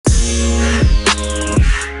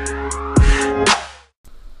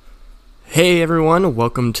Hey everyone,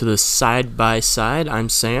 welcome to the Side by Side. I'm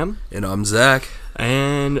Sam, And I'm Zach.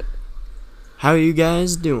 and how are you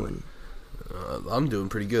guys doing? I'm doing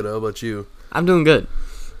pretty good. How about you? I'm doing good.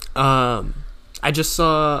 I just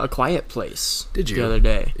saw A Quiet Place. Did you? The other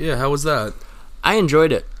day? Yeah, how was that? I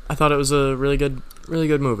enjoyed it. I thought it was a really good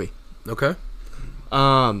movie. Okay.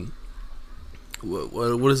 Um,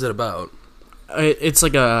 What is it about? it's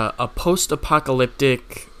like a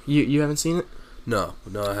post-apocalyptic. You haven't seen it? No,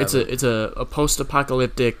 I haven't. It's a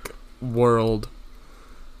post-apocalyptic world,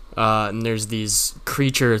 and there's these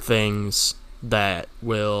creature things that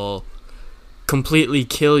will completely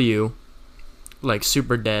kill you, like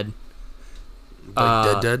super dead.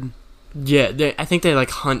 Dead? Yeah, I think they like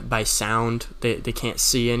hunt by sound. They can't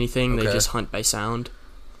see anything. They Okay. just hunt by sound.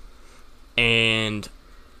 And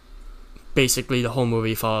basically, the whole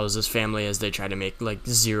movie follows this family as they try to make like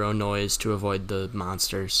zero noise to avoid the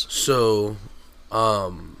monsters. So, I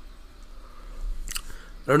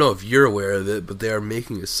don't know if you're aware of it, but they are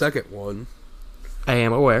making a second one. I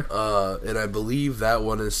am aware. And I believe that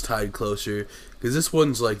one is tied closer. Because this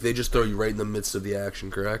one's like, they just throw you right in the midst of the action,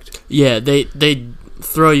 correct? Yeah, they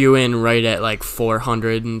throw you in right at like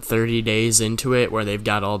 430 days into it, where they've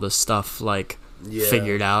got all the stuff like Yeah.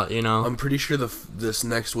 figured out. You know. I'm pretty sure this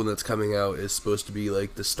next one that's coming out is supposed to be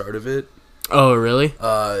like the start of it. Oh, really?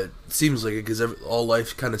 Seems like it because all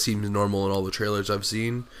life kind of seems normal in all the trailers I've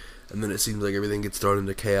seen, and then it seems like everything gets thrown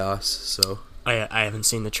into chaos. So I haven't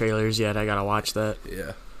seen the trailers yet. I gotta watch that.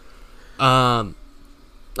 yeah, No,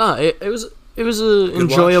 it was a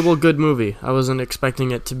enjoyable, good movie. I wasn't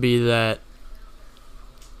expecting it to be that,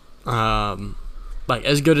 like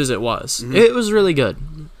as good as it was. Mhm. It was really good.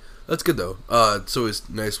 that's good though. It's always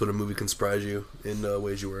nice when a movie can surprise you in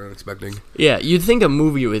ways you weren't expecting. Yeah, you'd think a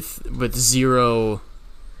movie with zero,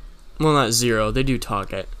 well, not zero. They do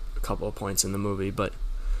talk at a couple of points in the movie, but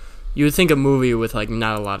you would think a movie with like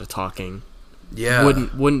not a lot of talking Yeah,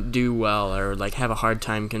 wouldn't do well, or like have a hard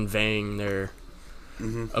time conveying their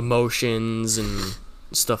Mhm. emotions and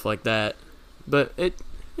stuff like that. But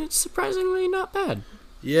it's surprisingly not bad.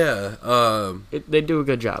 Yeah. They do a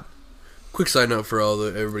good job. Quick side note for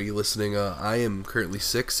everybody listening: I am currently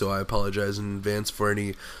sick, so I apologize in advance for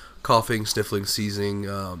any coughing, sniffling, sneezing.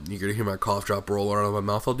 You're gonna hear my cough drop roll around my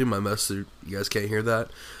mouth. I'll do my best so you guys can't hear that.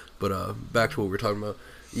 But back to what we were talking about.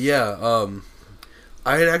 Yeah.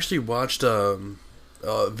 I had actually watched a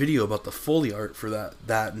video about the Foley art for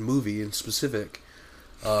that movie in specific.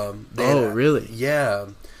 Really? Yeah.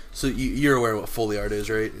 So you're aware what Foley art is,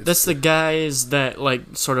 right? That's the guys that like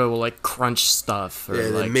sort of like crunch stuff, or yeah,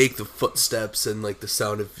 they like make the footsteps and like the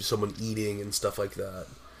sound of someone eating and stuff like that.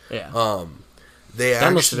 yeah. They That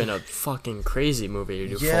actually, must have been a fucking crazy movie to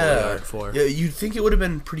do Foley yeah, art for. yeah. You'd think it would have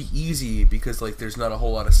been pretty easy because like there's not a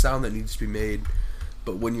whole lot of sound that needs to be made,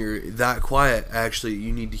 but when you're that quiet, actually,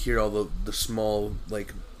 you need to hear all the small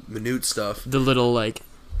like minute stuff. The little like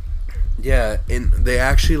Yeah, and they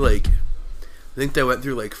actually like, I think they went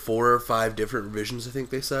through like 4 or 5 different revisions. I think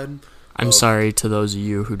they said. I'm sorry to those of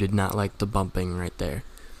you who did not like the bumping right there.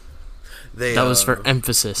 They That was for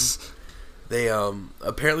emphasis. They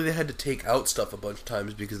apparently they had to take out stuff a bunch of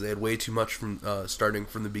times because they had way too much from starting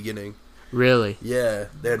from the beginning. Really? Yeah,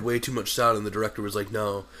 they had way too much sound, and the director was like,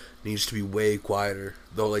 "No, it needs to be way quieter,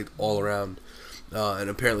 though, like all around." And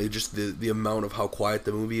apparently, just the amount of how quiet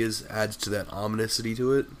the movie is adds to that ominousity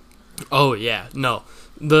to it. Oh yeah, no.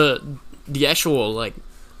 The actual like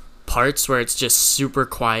parts where it's just super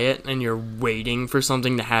quiet and you're waiting for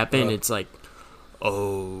something to happen, it's like,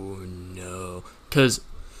 oh no, because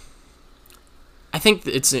I think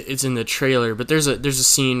it's in the trailer, but there's a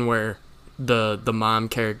scene where the mom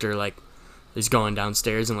character like is going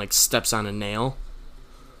downstairs and like steps on a nail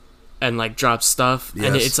and like drops stuff,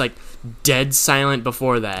 and Yes. it's like dead silent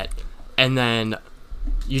before that, and then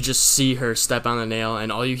you just see her step on the nail,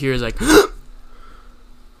 and all you hear is like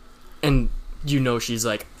and you know she's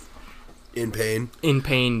like In pain. in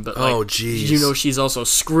pain, but like Oh, jeez. you know she's also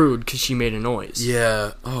screwed because she made a noise.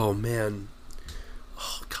 Yeah. Oh man.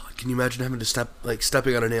 Oh god. Can you imagine having to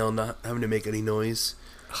stepping on a nail and not having to make any noise?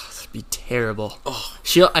 That'd be terrible. Oh,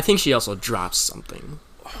 I think she also drops something.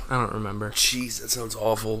 I don't remember. jeez, that sounds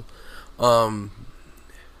awful.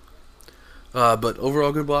 But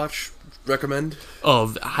overall, good watch. Recommend.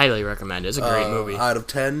 Oh, highly recommend. It's a great movie. Out of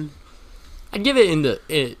 10. I'd give it in the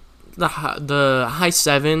high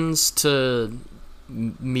 7s to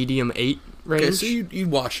medium 8 range. Okay, so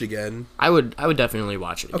you'd watch it again. I would definitely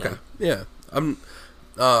watch it again. Okay. Yeah.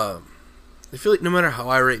 I feel like no matter how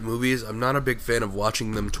I rate movies, I'm not a big fan of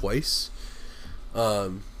watching them twice.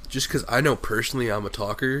 Just because I know personally I'm a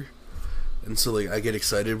talker. and so like I get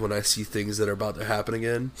excited when I see things that are about to happen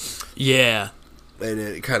again, Yeah. and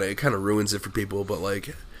it kind of ruins it for people. But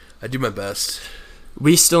like, I do my best.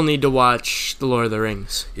 We still need to watch The Lord of the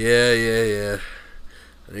Rings. Yeah.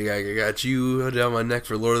 I got you down my neck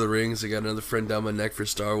for Lord of the Rings. I got another friend down my neck for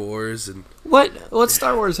Star Wars, and What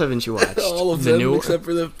Star Wars haven't you watched? all of them except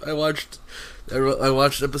for I watched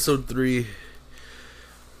episode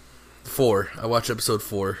 4. I watched episode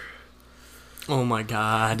 4. Oh my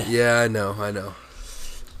god. Yeah, I know.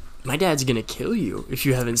 My dad's gonna kill you if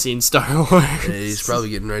you haven't seen Star Wars. Yeah, he's probably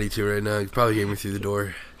getting ready to right now. He's probably getting me through the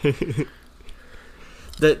door.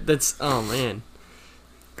 That's oh man.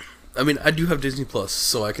 I mean, I do have Disney Plus,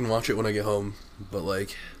 so I can watch it when I get home. But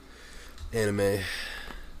like, anime.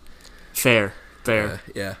 Fair.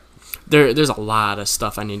 Yeah. There's a lot of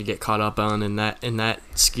stuff I need to get caught up on in that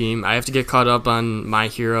scheme. I have to get caught up on My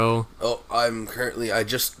Hero. Oh, I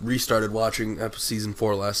just restarted watching season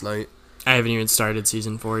 4 last night. I haven't even started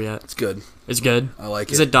season 4 yet. It's good. It's good. I like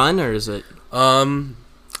it. Is it done or is it? I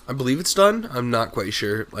believe it's done. I'm not quite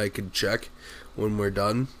sure. I could check when we're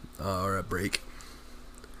done or at break.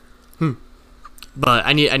 But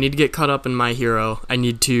I need to get caught up in My Hero. I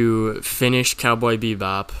need to finish Cowboy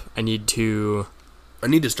Bebop. I need to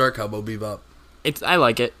start Cowboy Bebop. I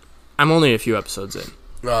like it. I'm only a few episodes in.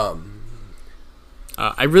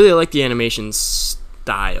 I really like the animation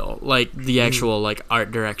style, like the actual like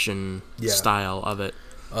art direction style of it.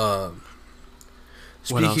 What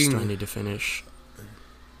else do I need to finish?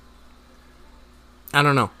 I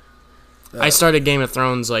don't know. I started Game of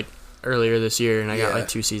Thrones like earlier this year, and I got like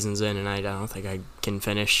 2 seasons in, and I don't think I can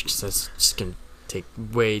finish because it's just gonna take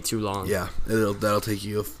way too long. Yeah, that'll take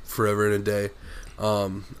you forever and a day.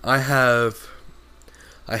 I had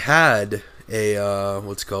a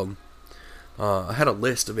what's it called? I had a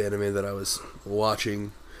list of anime that I was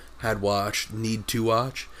had watched, need to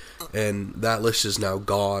watch, and that list is now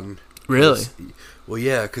gone. Really? Well,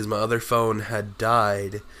 yeah, because my other phone had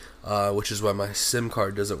died, which is why my SIM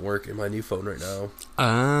card doesn't work in my new phone right now.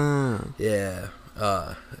 Ah. Yeah.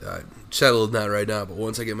 I settled that right now, but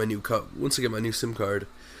once I get my new SIM card,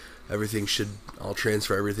 I'll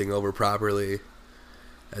transfer everything over properly,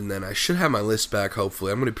 and then I should have my list back.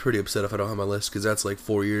 Hopefully, I'm gonna be pretty upset if I don't have my list because that's like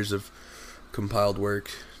 4 years of compiled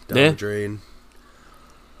work down the drain.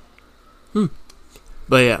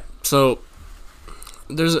 But yeah, so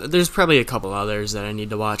there's probably a couple others that I need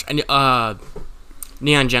to watch.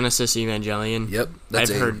 Neon Genesis Evangelion. Yep, I've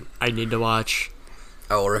heard I need to watch.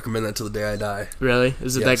 I will recommend that till the day I die. Really?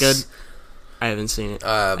 Is it that good? I haven't seen it.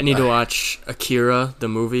 I need to watch Akira, the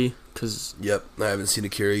movie, because... Yep, I haven't seen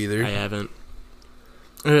Akira either. I haven't.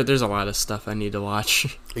 There's a lot of stuff I need to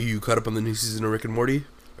watch. Are you caught up on the new season of Rick and Morty?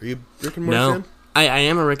 Are you a Rick and Morty fan? I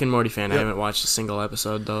am a Rick and Morty fan. Yep. I haven't watched a single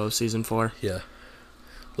episode, though, season 4. Yeah.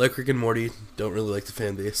 Like Rick and Morty, don't really like the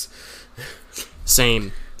fan base.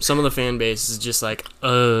 Same. Some of the fan base is just like,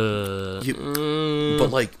 But,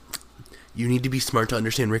 like, you need to be smart to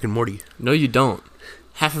understand Rick and Morty. No, you don't.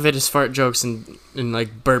 Half of it is fart jokes and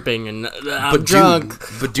like, burping and I'm drunk.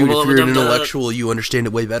 Dude, if you're an intellectual, you understand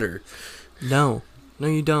it way better. No,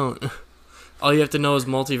 you don't. All you have to know is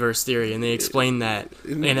multiverse theory, and they explain that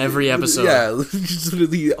in every episode. Yeah, just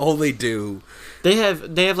literally all they do. They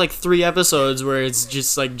have like 3 episodes where it's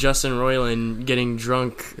just like Justin Roiland getting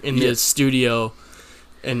drunk in the studio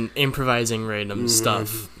and improvising random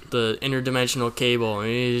stuff. The interdimensional cable, and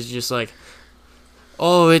he's just like,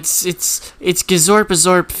 oh, it's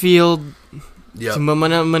Gazorpazorp field. Yeah.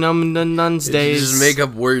 Nuns days. Just make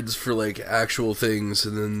up words for like actual things,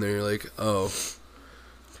 and then they're like, oh.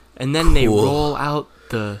 And then they roll out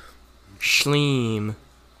the schleem.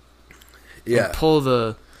 Yeah. And pull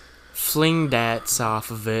the fling dats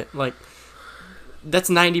off of it. Like, that's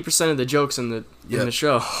 90% of the jokes in the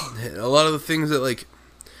show. A lot of the things that like.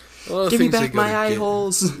 Give me back my eye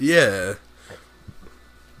holes. Yeah.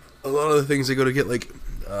 A lot of the things they go to get, like,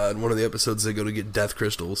 in one of the episodes, they go to get death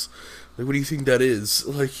crystals. Like, what do you think that is?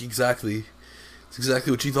 Like, exactly. It's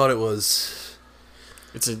exactly what you thought it was.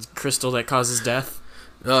 It's a crystal that causes death?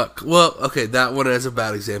 Well, okay, that one is a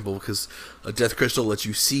bad example, because a death crystal lets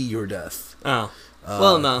you see your death. Oh.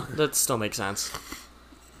 Well, no, that still makes sense.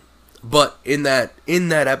 But in that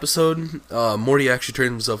episode, Morty actually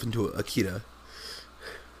turned himself into Akira.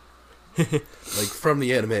 Like, from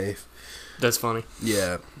the anime. That's funny.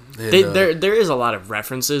 Yeah. And, there is a lot of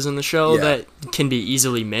references in the show that can be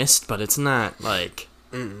easily missed, but it's not like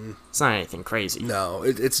it's not anything crazy. No,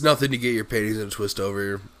 it's nothing to get your panties in a twist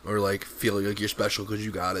over or like feeling like you're special because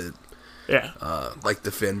you got it. Yeah. Like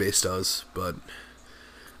the fan base does. But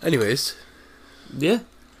anyways, yeah.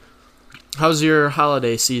 How's your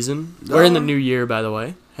holiday season? We're in the new year, by the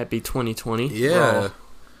way. Happy 2020. Yeah.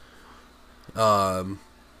 It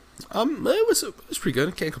was pretty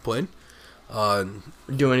good. Can't complain.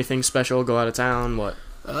 Do anything special? Go out of town? What?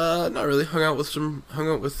 Not really. Hung out with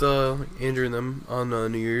Andrew and them on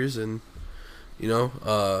New Year's, and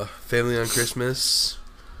family on Christmas.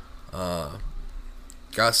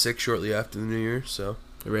 Got sick shortly after the New Year, so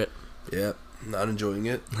Rip. yeah, not enjoying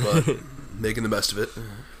it, but making the best of it.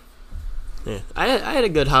 Yeah, I had a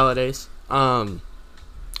good holidays.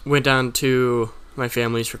 Went down to my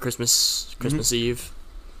family's for Christmas Eve.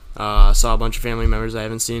 Saw a bunch of family members I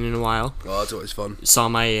haven't seen in a while. Oh, that's always fun. Saw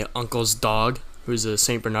my uncle's dog, who's a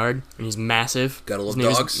Saint Bernard, and he's massive. Gotta love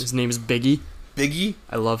dogs. His name is Biggie. Biggie?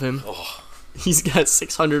 I love him. Oh. He's got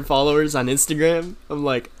 600 followers on Instagram. I'm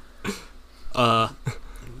like, I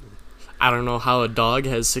don't know how a dog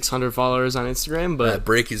has 600 followers on Instagram, but At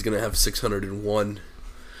break he's gonna have 601.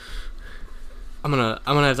 I'm gonna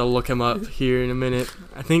have to look him up here in a minute.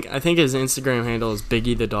 I think his Instagram handle is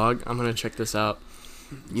Biggie the dog. I'm gonna check this out.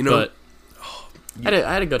 But I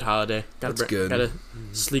had a good holiday. Got a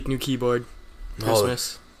sleek new keyboard.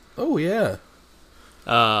 Christmas. Oh yeah.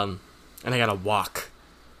 And I got a walk.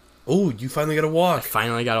 Oh, you finally got a I walk.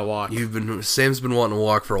 finally got a walk. Sam's been wanting to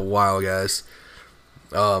walk for a while, guys.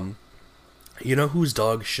 You know whose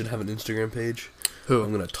dog should have an Instagram page? Who?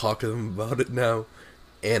 I'm gonna talk to them about it now.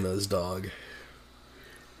 Anna's dog.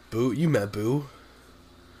 Boo, you met Boo.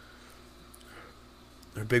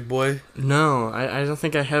 Her big boy. No, I don't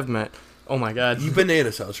think I have met. Oh my god. You've been to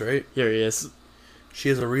Anna's house, right? Here he is. She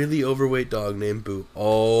has a really overweight dog named Boo.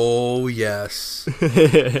 Oh yes.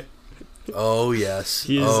 Oh yes.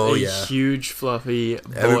 He is a huge fluffy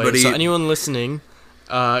boy. Everybody, so anyone listening,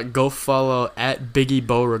 go follow at Biggie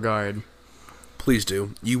Beauregard. Please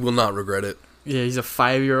do. You will not regret it. Yeah, he's a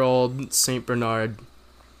 5-year-old Saint Bernard.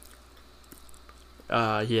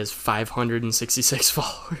 He has 566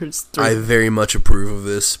 followers. I very much approve of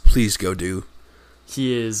this. Please go do.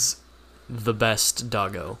 He is the best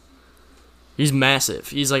doggo. He's massive.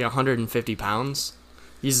 He's like 150 pounds.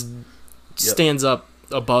 He's stands up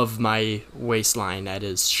above my waistline at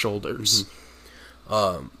his shoulders.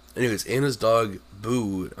 Mm-hmm. Anyways, Anna's dog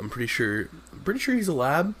Boo. I'm pretty sure he's a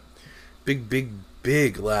lab.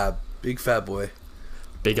 Big lab. Big fat boy.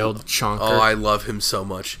 Big old chonker. Oh, I love him so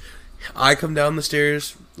much. I come down the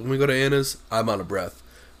stairs when we go to Anna's. I'm out of breath.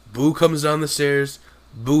 Boo comes down the stairs.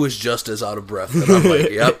 Boo is just as out of breath. And I'm like,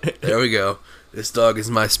 yep, there we go. This dog is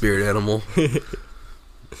my spirit animal.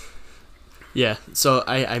 Yeah. So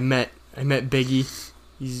I met Biggie.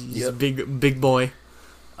 He's a big boy.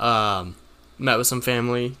 Met with some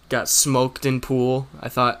family. Got smoked in pool. I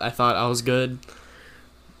thought I was good.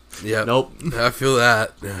 Yeah. Nope. I feel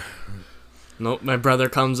that. Nope. My brother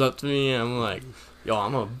comes up to me and I'm like, yo,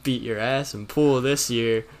 I'm gonna beat your ass in pool this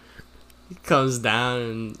year. He comes down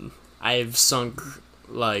and I've sunk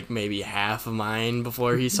like maybe half of mine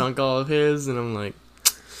before he sunk all of his, and I'm like,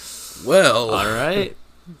 well, all right.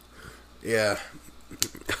 Yeah.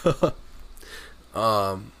 But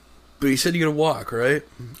you said you're gonna walk, right?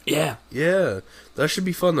 Yeah. Yeah. That should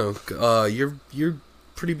be fun though. You're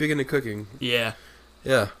pretty big into cooking. Yeah.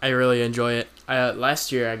 Yeah. I really enjoy it.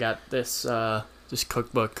 Last year I got this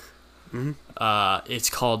cookbook. Mm-hmm. It's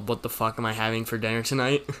called "What the Fuck Am I Having for Dinner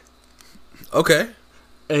Tonight?" Okay.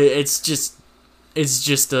 It's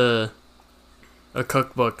just a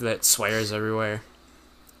cookbook that swears everywhere.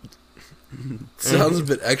 Sounds a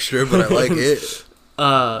bit extra, but I like it.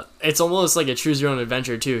 It's almost like a choose your own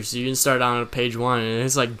adventure too. So you can start on page 1, and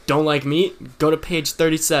it's like, don't like meat? Go to page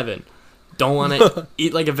 37. Don't want to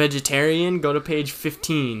eat like a vegetarian? Go to page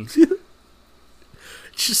 15.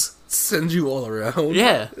 Just sends you all around.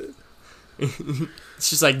 Yeah. It's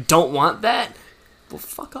just like, don't want that? Well,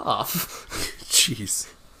 fuck off. Jeez.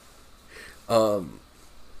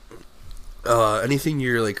 Anything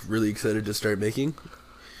you're like really excited to start making?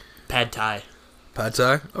 Pad Thai. Pad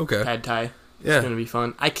Thai? Okay. Pad Thai. Yeah. It's gonna be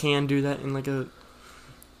fun. I can do that in like a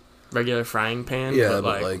regular frying pan. Yeah,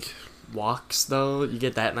 but like woks though, you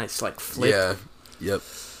get that nice like flip. Yeah. Yep.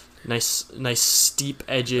 Nice steep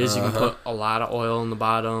edges. You can put a lot of oil in the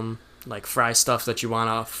bottom. Like fry stuff that you want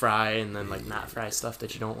to fry, and then like not fry stuff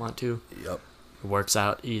that you don't want to. Yep. It works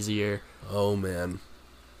out easier. Oh man.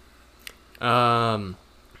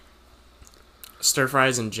 Stir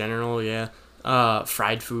fries in general, yeah.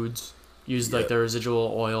 Fried foods. Use like the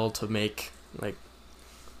residual oil to make like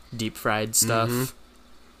deep fried stuff. Mm-hmm.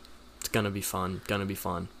 It's gonna be fun.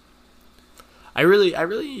 I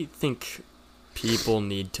really think people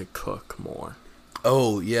need to cook more.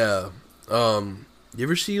 Oh yeah. You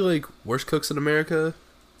ever see like Worst Cooks in America?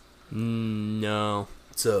 No.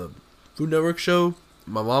 It's a Food Network show.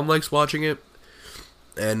 My mom likes watching it,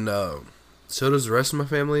 and so does the rest of my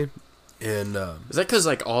family. And is that because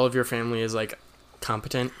like all of your family is like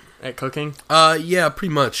competent at cooking? Yeah,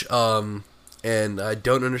 pretty much. And I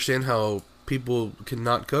don't understand how people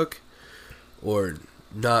cannot cook or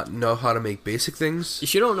not know how to make basic things.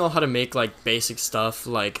 If you don't know how to make like basic stuff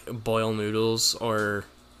like boil noodles or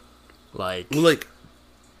like Well, like,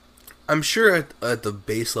 I'm sure at the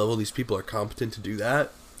base level these people are competent to do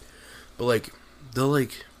that, but like they'll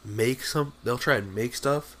try and make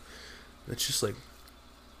stuff that's just like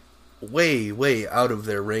way out of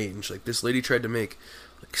their range. Like this lady tried to make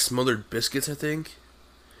like smothered biscuits, I think,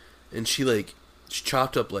 and she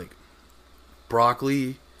chopped up like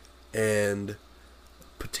broccoli and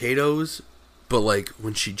potatoes, but like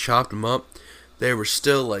when she chopped them up, they were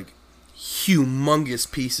still like humongous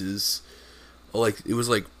pieces. Like it was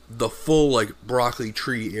like the full like broccoli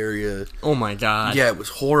tree area. oh my god. Yeah, it was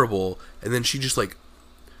horrible. And then she just like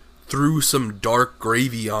threw some dark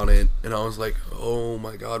gravy on it, and I was like, oh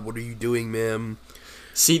my god, what are you doing, ma'am?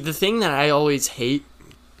 See, the thing that I always hate,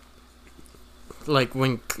 like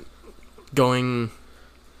when going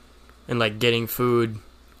and like getting food,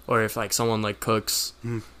 or if like someone like cooks,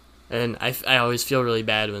 and I always feel really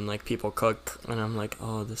bad when like people cook, and I'm like,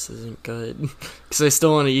 oh, this isn't good, because I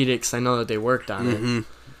still want to eat it because I know that they worked on it.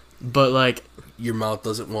 But like, Your mouth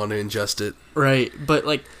doesn't want to ingest it. right? But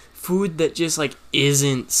like food that just like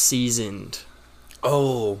isn't seasoned.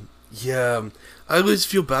 Oh, yeah. I always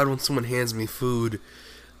feel bad when someone hands me food,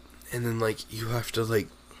 and then like you have to like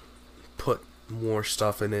put more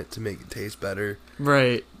stuff in it to make it taste better.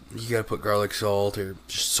 Right. You gotta put garlic salt or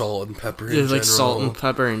just salt and pepper in Yeah, general. like salt and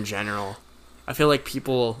pepper in general. I feel like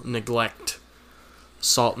people neglect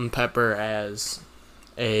salt and pepper as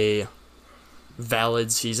a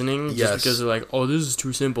valid seasoning just Yes. because they're like, oh, this is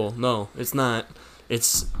too simple. No, it's not.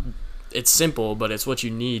 It's simple, but it's what you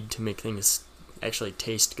need to make things actually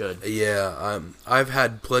taste good. Yeah, I've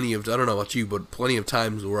had plenty of, I don't know about you, but plenty of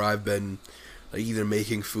times where I've been like either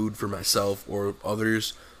making food for myself or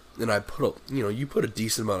others, and I you put a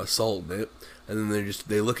decent amount of salt in it, and then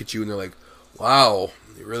they look at you and they're like, wow,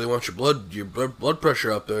 you really want your blood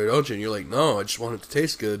pressure up there, don't you? And you're like, no, I just want it to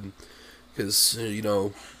taste good, because,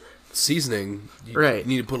 seasoning, Right. you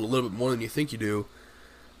need to put a little bit more than you think you do.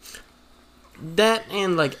 That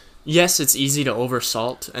and like, yes, it's easy to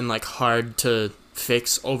oversalt and like hard to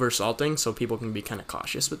fix oversalting, so people can be kind of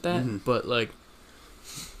cautious with that. But like,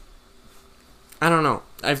 I don't know.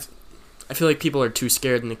 I feel like people are too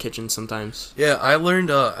scared in the kitchen sometimes. Yeah, I learned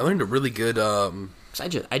a really good 'Cause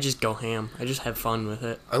I just go ham. I just have fun with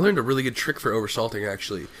it. I learned a really good trick for oversalting,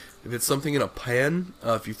 actually. If it's something in a pan,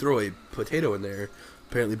 if you throw a potato in there,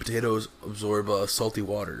 apparently potatoes absorb salty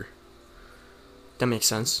water. That makes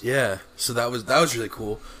sense. Yeah, so that was really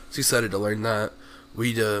cool. I was excited to learn that.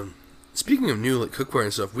 Speaking of new like cookware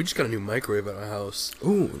and stuff, we just got a new microwave at our house.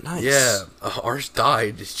 Ooh, nice. Yeah, ours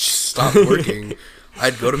died. It just stopped working.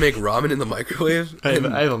 I'd go to make ramen in the microwave. I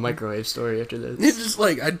have a microwave story after this. It's just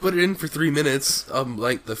like I'd put it in for 3 minutes,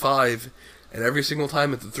 like the 5, and every single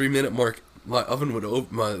time at the 3-minute mark, my oven would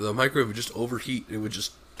the microwave would just overheat. It would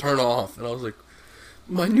just turn off, and I was like,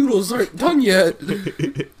 "My noodles aren't done yet.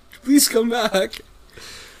 Please come back."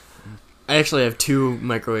 I actually have two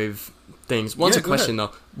microwave things. One's Yeah, a go question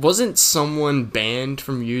though. Wasn't someone banned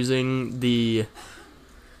from using the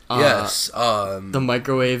Yes. the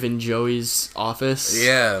microwave in Joey's office?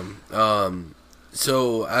 Yeah.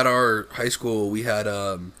 So at our high school, we had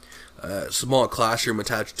a small classroom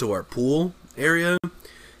attached to our pool area.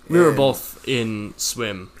 We were And- both in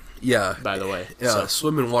swim, Yeah. by the way. Yeah, So,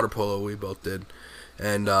 swim and water polo we both did.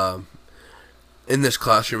 And in this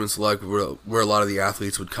classroom, it's like where a lot of the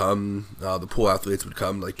athletes would come. The pool athletes would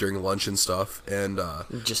come like during lunch and stuff. And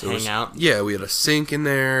just there hang out. Yeah, we had a sink in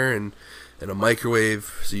there and a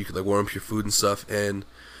microwave so you could like warm up your food and stuff. And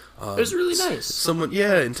It was really nice.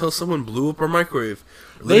 until someone blew up our microwave.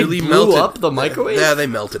 They blew up the microwave? Yeah, they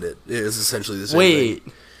melted it. It was essentially the same Wait.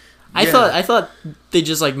 thing. I Yeah. thought they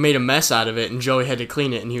just like made a mess out of it and Joey had to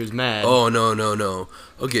clean it and he was mad. Oh, no.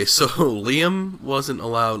 Okay, so Liam wasn't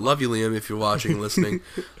allowed. Love you, Liam, if you're watching, listening.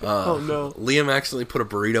 Oh, no. Liam accidentally put a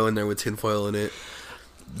burrito in there with tinfoil in it.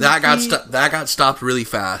 That got stopped really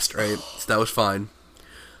fast, right? So that was fine.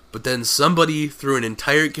 But then somebody threw an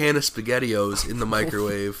entire can of SpaghettiOs in the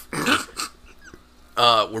microwave.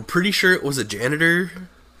 We're pretty sure it was a janitor.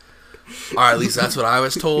 Or at least that's what I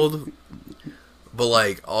was told. But,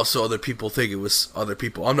 like, also other people think it was other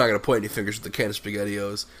people. I'm not going to point any fingers at the can of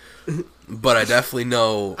SpaghettiOs. But I definitely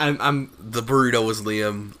know I'm the burrito was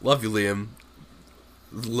Liam. Love you, Liam.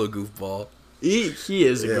 Little goofball. he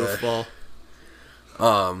is a Yeah.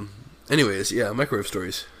 goofball. Anyways, yeah, microwave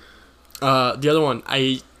stories. The other one,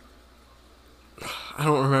 I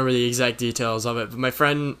don't remember the exact details of it, but my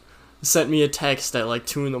friend sent me a text at like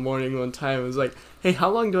 2 a.m. one time. It was like, "Hey, how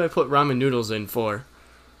long do I put ramen noodles in for?"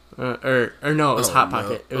 Or no, it was Hot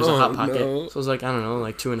Pocket. It was a Hot Pocket. No. So it was like, I don't know,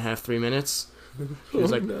 like 2.5, 3 minutes. She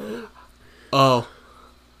was like, no. "Oh,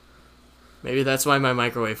 maybe that's why my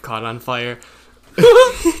microwave caught on fire."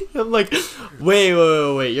 I'm like, wait,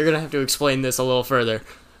 you're gonna have to explain this a little further.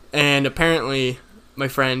 And apparently, my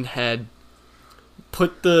friend had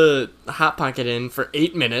put the Hot Pocket in for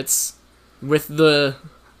 8 minutes with the,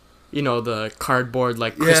 the cardboard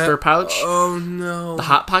like crisper pouch. Oh no. The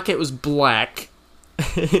Hot Pocket was black,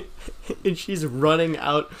 and she's running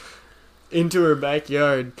out into her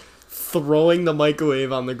backyard, throwing the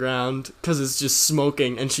microwave on the ground because it's just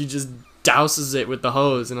smoking, and she just douses it with the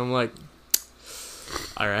hose, and I'm like,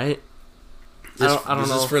 all right. I don't know. Does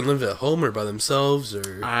this friend live at home or by themselves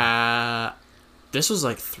or? This was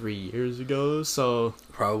like 3 years ago, so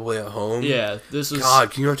Probably at home. yeah, this was.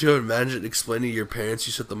 God, can you imagine explaining to your parents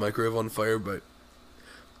you set the microwave on fire by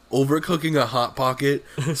overcooking a Hot Pocket,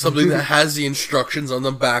 something that has the instructions on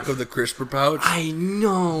the back of the crisper pouch? I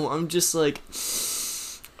know. I'm just like,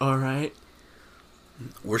 all right.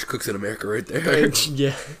 Worst cooks in America, right there.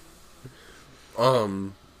 Yeah.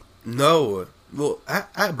 No. Well,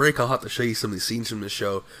 at break, I'll have to show you some of the scenes from the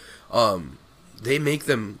show. They make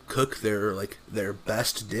them cook their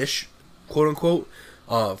best dish, quote unquote,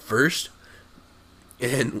 first.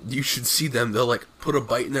 And you should see them. They'll like put a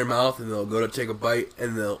bite in their mouth, and they'll go to take a bite,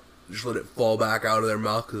 and they'll just let it fall back out of their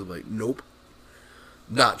mouth because like, nope,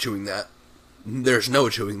 not chewing that. There's no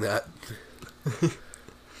chewing that.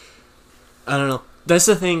 I don't know. That's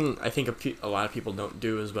the thing I think a lot of people don't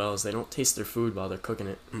do as well, is they don't taste their food while they're cooking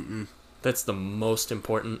it. Mm-mm. That's the most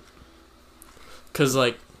important.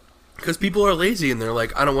 Because people are lazy and they're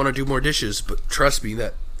like, I don't want to do more dishes, but trust me,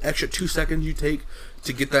 that extra 2 seconds you take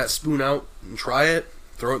to get that spoon out and try it,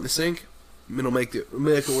 throw it in the sink, it'll make it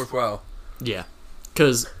worthwhile. yeah.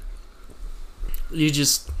 Because you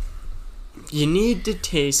need to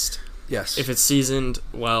taste Yes. if it's seasoned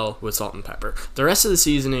well with salt and pepper. The rest of the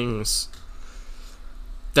seasonings,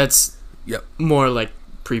 that's Yep. more like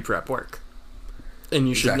pre-prep work. And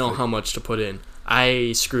you should know Exactly. how much to put in.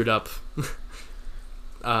 I screwed up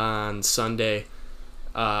on Sunday.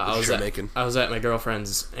 I was at my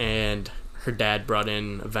girlfriend's, and her dad brought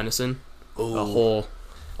in venison, Oh.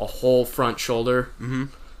 a whole front shoulder, Mm-hmm.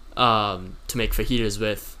 to make fajitas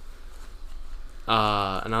with.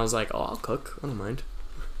 And I was like, "Oh, I'll cook. I don't mind."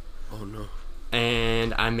 Oh no.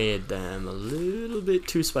 And I made them a little bit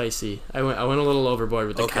too spicy. I went a little overboard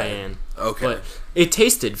with the cayenne. Okay. But it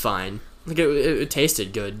tasted fine. Like it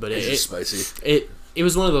tasted good, but It's just spicy. it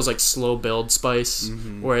was one of those like slow build spice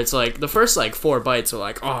where it's like the first like 4 bites are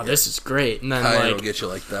like, "Oh, this is great," and then I like don't get you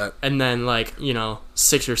like that. and then like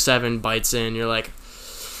 6 or 7 bites in, you're like,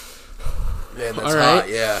 Man, that's all right. hot.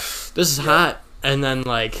 Yeah. "This is hot," and then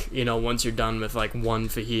like once you're done with like one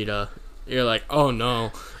fajita, you're like, "Oh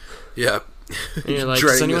no," Yeah. and you're like,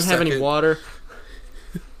 Dreading "Does anyone a have any second. water?"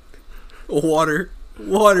 Water,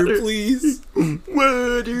 please.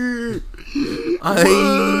 Water.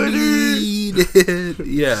 I need it.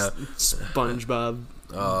 Yeah. SpongeBob.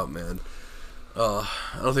 Oh man. I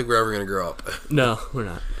don't think we're ever gonna grow up. No, we're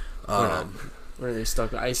not. Um, Where are they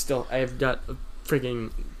stuck? I have got a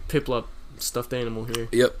freaking Piplup stuffed animal here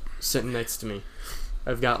Yep. sitting next to me.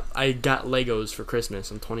 I got Legos for Christmas.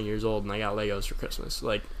 I'm 20 years old and I got Legos for Christmas.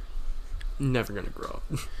 Like, never gonna grow up.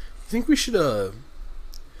 I think we should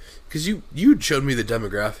because you showed me the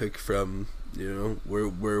demographic from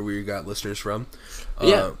where we got listeners from.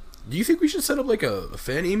 Yeah. Do you think we should set up like a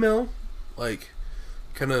fan email, like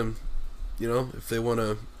kind of if they want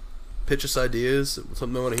to pitch us ideas,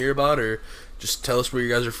 something they want to hear about, or just tell us where you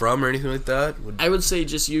guys are from or anything like that? I would say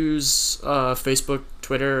just use Facebook,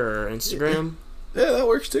 Twitter, or Instagram. Yeah, that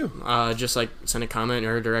works too. Just like send a comment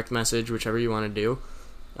or a direct message, whichever you want to do.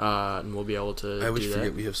 And we'll be able to I always do forget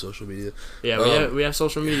that. we have social media. Yeah, we have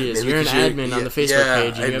social media. So maybe you're an 'cause admin on the Facebook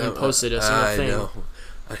page and I you haven't know. posted a single I thing. know.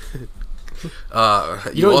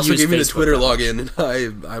 You You don't also use gave me the Facebook Twitter that much. login,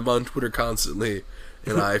 and I'm on Twitter constantly,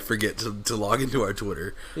 and I forget to log into our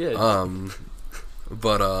Twitter. Yeah.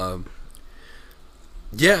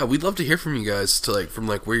 Yeah, we'd love to hear from you guys. From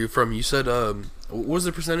where you're from. You said what was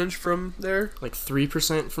the percentage from there? Like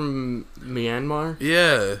 3% from Myanmar.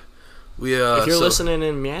 Yeah, we. If you're listening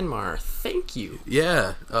in Myanmar, thank you.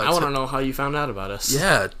 Yeah, I want to know how you found out about us.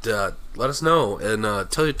 Yeah, let us know and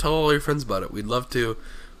tell all your friends about it. We'd love to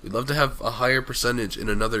have a higher percentage in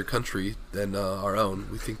another country than our own.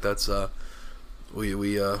 We think that's We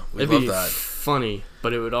It'd love be that. funny,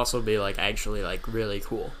 but it would also be like actually like really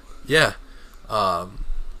cool. Yeah. But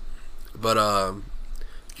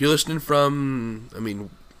if you're listening from, I mean,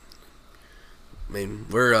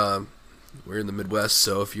 we're in the Midwest,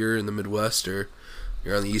 so if you're in the Midwest or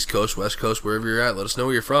you're on the East Coast, West Coast, wherever you're at, let us know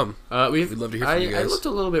where you're from. We'd love to hear from you guys. I looked a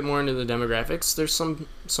little bit more into the demographics. There's some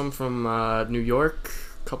from New York,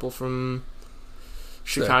 a couple from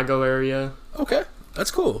Chicago area. Okay,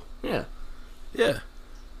 that's cool. Yeah. Yeah.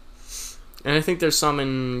 And I think there's some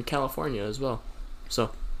in California as well.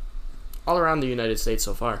 So, all around the United States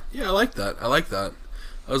so far. Yeah, I like that. I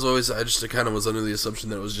just kind of was under the assumption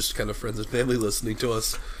that it was just kind of friends and family listening to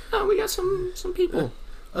us. No, we got some people. Yeah.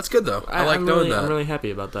 That's good, though. I'm really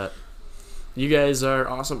happy about that. You guys are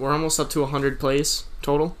awesome. We're almost up to 100 plays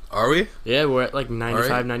total. Are we? Yeah, we're at like 95,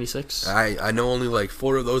 right. 96. I know only like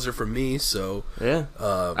 4 of those are from me, so... Yeah.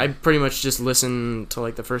 I pretty much just listen to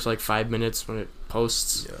like the first like 5 minutes when it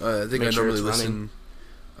posts. I think I normally listen...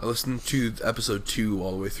 I listened to episode 2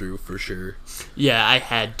 all the way through, for sure. Yeah, I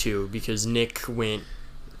had to, because Nick went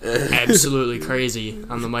absolutely crazy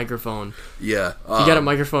on the microphone. Yeah. He got a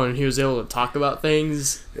microphone and he was able to talk about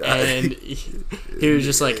things, and he was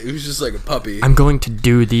just like... He was just like a puppy. I'm going to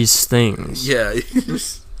do these things. Yeah.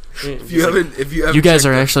 If you haven't you guys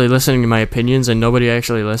are actually listening to my opinions and nobody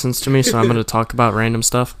actually listens to me, so I'm going to talk about random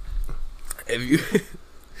stuff.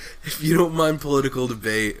 If you don't mind political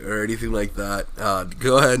debate or anything like that,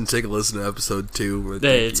 go ahead and take a listen to episode 2.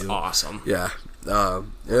 It's awesome. Yeah. Yeah.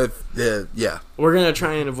 We're gonna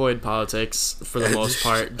try and avoid politics for the most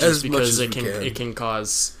part, just because it can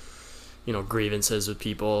cause, grievances with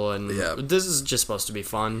people, and this is just supposed to be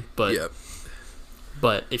fun. But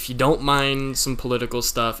if you don't mind some political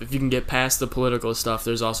stuff, if you can get past the political stuff,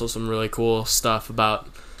 there's also some really cool stuff about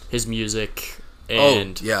his music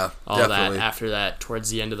and all definitely. that after that towards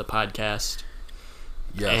the end of the podcast.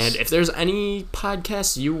 Yes. And if there's any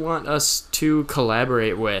podcasts you want us to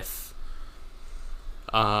collaborate with,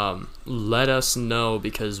 let us know,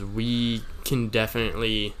 because we can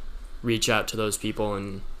definitely reach out to those people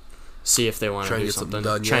and see if they want to do something.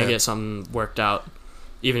 Try and get something worked out,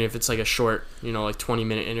 even if it's like a short, like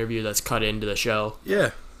 20-minute interview that's cut into the show. Yeah,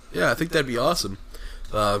 I think that'd be awesome.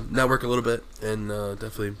 Network a little bit and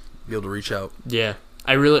definitely be able to reach out. Yeah,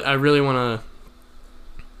 I really want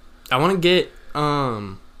to get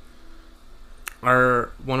one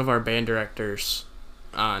of our band directors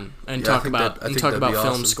on and talk about film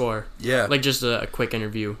awesome. Score. Yeah, like just a quick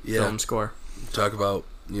interview. Film Score. Talk about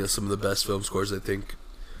some of the best film scores I think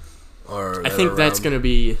are. I think that's gonna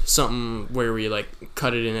be something where we like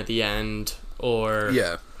cut it in at the end, or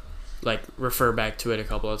like refer back to it a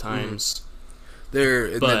couple of times.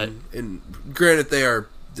 Granted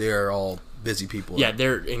they are all busy people. Yeah,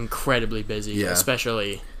 they're incredibly busy,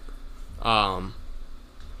 especially Doc.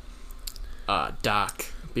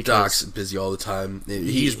 Because Doc's busy all the time.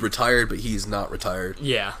 He's retired, but he's not retired.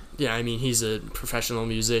 Yeah. I mean, he's a professional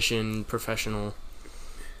musician,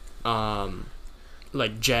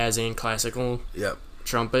 like jazz and classical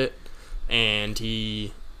trumpet, and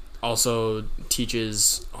he also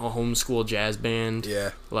teaches a homeschool jazz band.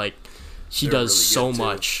 Yeah, like he does really so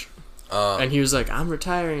much. And he was like, "I'm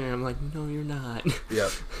retiring," and I'm like, "No, you're not."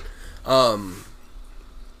 Yep.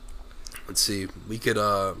 Let's see. We could.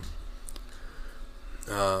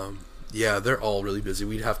 They're all really busy.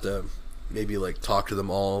 We'd have to maybe like talk to them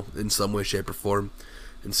all in some way, shape, or form,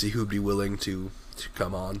 and see who'd be willing to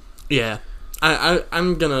come on. Yeah,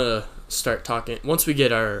 I'm gonna start talking once we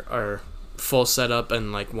get our full setup,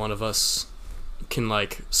 and like one of us can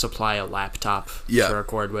like supply a laptop to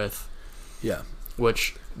record with. Yeah.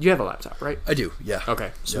 Which you have a laptop, right? I do. Yeah.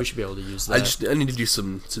 Okay, so we should be able to use that. I need to do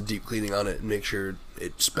some deep cleaning on it and make sure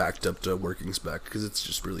it's backed up to working spec, because it's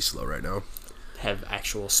just really slow right now. Have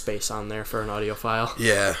actual space on there for an audio file.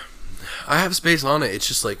 Yeah, I have space on it. It's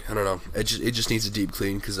just like, I don't know. It just needs a deep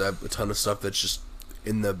clean, because I have a ton of stuff that's just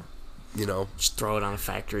in the, just throw it on a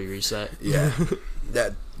factory reset. Yeah,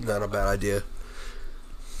 that not a bad idea.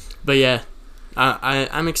 But yeah,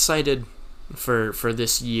 I'm excited for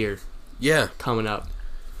this year. Yeah, coming up.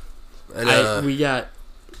 And we got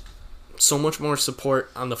so much more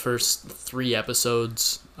support on the first 3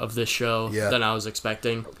 episodes of this show than I was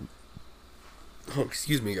expecting. Oh,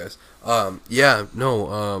 excuse me, guys.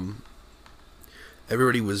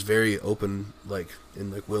 Everybody was very open,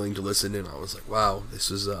 and willing to listen, and I was like, wow,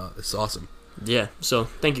 this is awesome. Yeah, so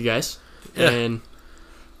thank you guys. Yeah. And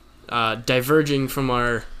diverging from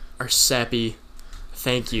our sappy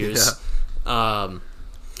thank yous,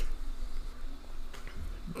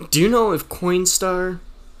 do you know if Coinstar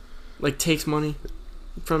takes money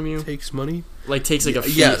from you? Takes money? Like takes like a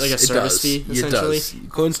fee, yes, like a it service does. fee, It essentially. does.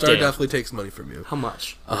 Coinstar Damn. definitely takes money from you. How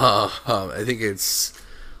much? I think it's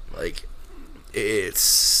like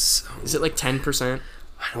it's. Is it like 10%?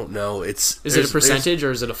 I don't know. Is it a percentage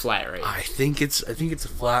or is it a flat rate? I think it's a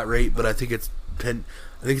flat rate, but I think it's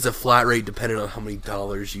a flat rate depending on how many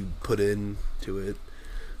dollars you put into it.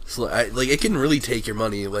 So like it can really take your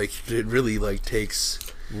money. Like it really like takes.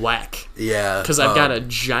 Whack. Yeah. Because I've got a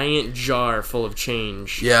giant jar full of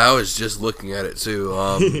change. Yeah, I was just looking at it too.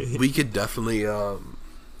 We could definitely. I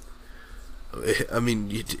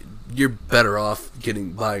mean, you're better off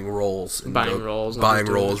buying rolls. And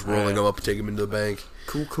rolling them up, and taking them into the bank.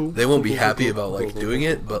 Cool. They won't be happy about like doing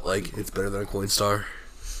it, but like it's better than a Coinstar.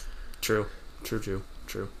 True.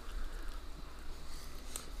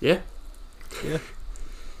 Yeah.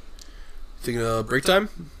 Thinking of break time?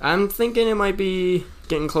 I'm thinking it might be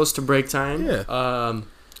getting close to break time. Yeah.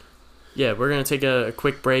 Yeah, we're gonna take a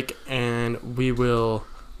quick break and we will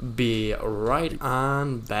be right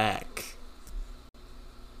on back.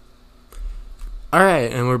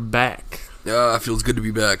 Alright, and we're back. Yeah, it feels good to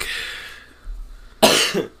be back.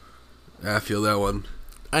 I feel that one.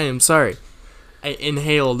 I am sorry. I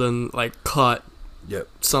inhaled and like caught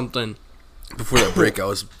something. Before that break, I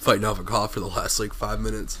was fighting off a cough for the last like 5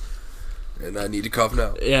 minutes, and I need to cough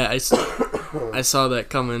now. Yeah, I saw that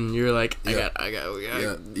coming. You were like, we got.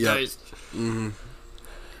 Yeah. Guys. Mm-hmm.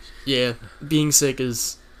 Yeah, being sick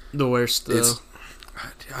is the worst though.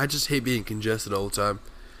 I just hate being congested all the time.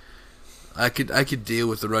 I could deal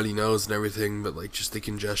with the runny nose and everything, but like just the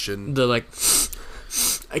congestion. The like,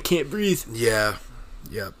 I can't breathe. Yeah.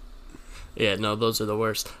 Yeah, no, those are the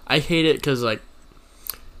worst. I hate it because like,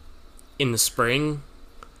 in the spring,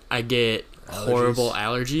 I get horrible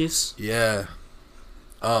allergies. Yeah.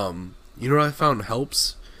 You know what I found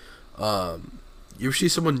helps? You ever see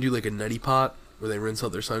someone do like a neti pot where they rinse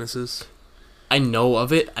out their sinuses? I know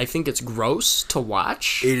of it. I think it's gross to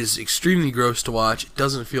watch. It is extremely gross to watch. It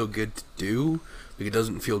doesn't feel good to do. Like it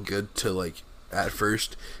doesn't feel good to like at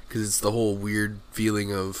first because it's the whole weird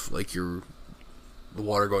feeling of like the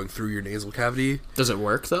water going through your nasal cavity. Does it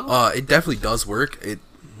work though? It definitely does work. So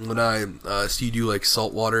you do like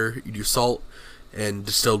salt water, you do salt and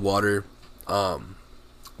distilled water.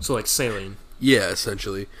 So like saline. Yeah,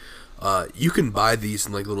 essentially. You can buy these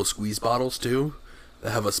in like little squeeze bottles too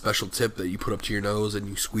that have a special tip that you put up to your nose and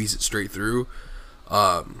you squeeze it straight through.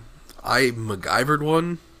 I MacGyvered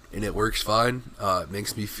one and it works fine. It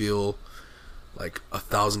makes me feel like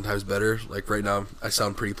 1,000 times better. Like right now, I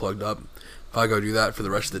sound pretty plugged up. If I go do that for the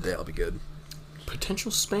rest of the day, I'll be good.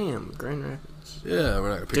 Potential spam, Grand Rapids. Yeah, we're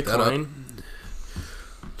not gonna pick Decline. that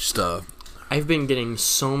up. Just I've been getting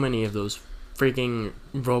so many of those freaking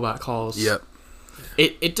robot calls. Yep.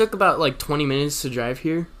 It took about like 20 minutes to drive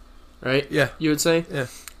here, right? Yeah. You would say? Yeah.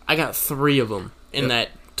 I got 3 of them in that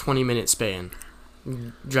 20-minute span.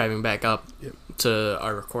 Driving back up to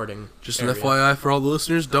our recording. Just area. an FYI for all the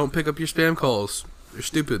listeners: don't pick up your spam calls. They're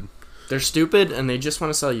stupid. They're stupid, and they just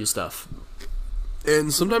want to sell you stuff.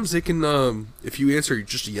 And sometimes they can, if you answer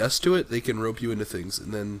just yes to it, they can rope you into things,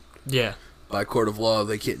 and then by court of law,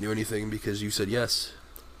 they can't do anything because you said yes.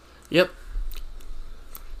 Yep.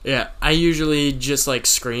 Yeah, I usually just like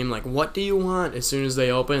scream like, "What do you want?" as soon as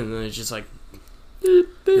they open, and then it's just like. Boop,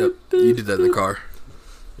 boop, Yep, boop, you did that in the car.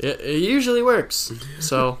 It usually works,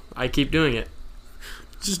 so I keep doing it.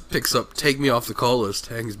 Just picks up, take me off the call list,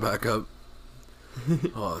 hangs back up.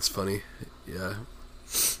 Oh, that's funny. Yeah.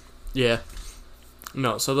 Yeah.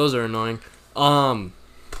 No, so those are annoying.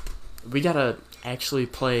 We gotta actually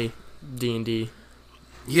play D&D.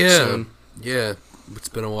 Yeah. soon. Yeah. It's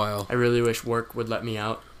been a while. I really wish work would let me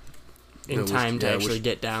out in time to actually wish,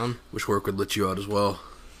 get down. Wish work would let you out as well.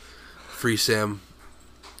 Free Sam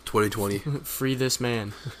 2020. Free this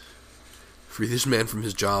man. Free this man from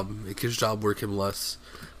his job. Make his job work him less,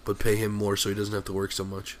 but pay him more so he doesn't have to work so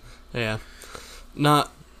much. Yeah. I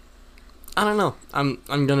don't know.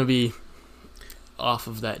 I'm gonna be off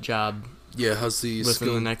of that job. Yeah, how's the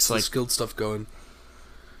within the next skilled stuff going?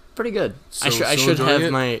 Pretty good. So, I should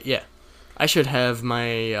have I should have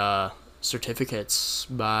my certificates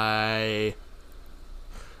by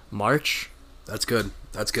March. That's good.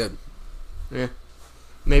 Yeah.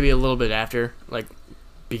 Maybe a little bit after, like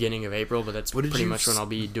beginning of April, but that's What did pretty you much when I'll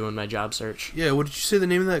be doing my job search. Yeah, what did you say the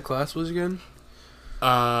name of that class was again?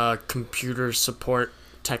 Computer support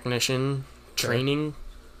technician training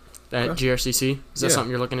at GRCC. Is that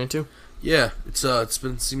something you're looking into? Yeah, it's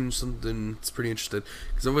been seeming something that's pretty interesting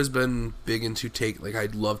because I've always been big into I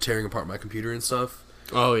love tearing apart my computer and stuff.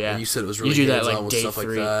 Oh yeah, and you said it was really you do that hands-on like with day stuff 3.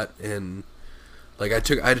 like that, and like I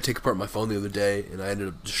had to take apart my phone the other day, and I ended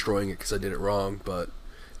up destroying it because I did it wrong. But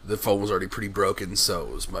the phone was already pretty broken, so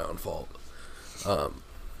it was my own fault.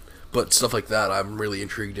 But stuff like that, I'm really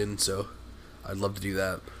intrigued in, so I'd love to do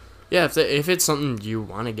that. Yeah, if it's something you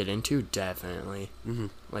want to get into, definitely. Mm-hmm.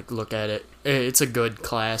 Like, look at it. It's a good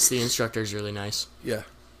class. The instructor's really nice. Yeah.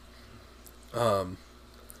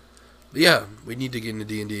 Yeah, we need to get into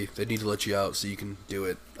D&D. They need to let you out so you can do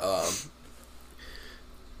it.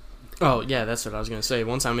 Oh, yeah, that's what I was going to say.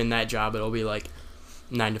 Once I'm in that job, it'll be like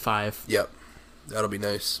 9 to 5. Yep. That'll be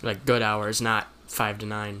nice. Like, good hours, not 5 to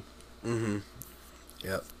 9. Mm-hmm.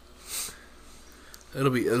 Yep. It'll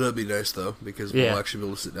be nice, though, because Yeah. we'll actually be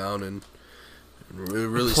able to sit down and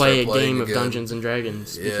really Play start a game playing of again. Dungeons and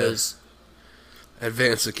Dragons. Yeah. Because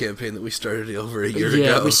Advance the campaign that we started over a year ago.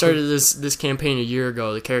 yeah, we started this campaign a year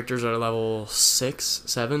ago. The characters are level 6,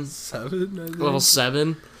 7? 7, I think? Level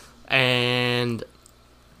 7. And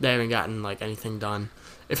they haven't gotten, like, anything done.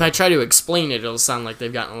 If I try to explain it, it'll sound like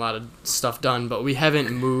they've gotten a lot of stuff done, but we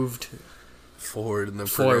haven't moved forward in the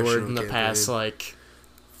forward past, like,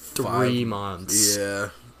 3 months. Yeah.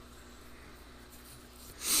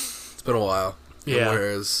 It's been a while. Yeah.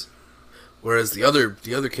 And whereas the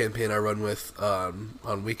other campaign I run with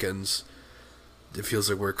on weekends, it feels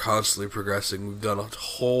like we're constantly progressing. We've done a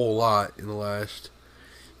whole lot in the last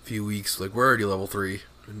few weeks. Like, we're already level 3,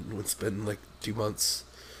 and it's been like 2 months.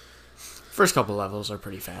 First couple levels are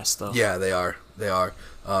pretty fast, though. Yeah, they are.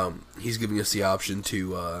 He's giving us the option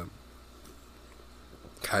to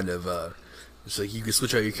kind of it's like you can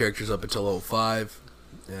switch out your characters up until level 5,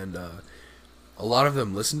 and a lot of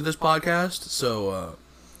them listen to this podcast, so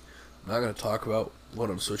I'm not going to talk about what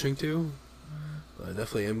I'm switching to. But I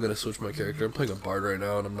definitely am going to switch my character. I'm playing a bard right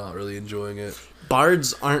now, and I'm not really enjoying it.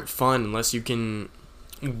 Bards aren't fun unless you can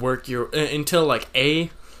work your until like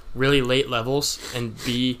A, really late levels, and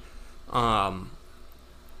B,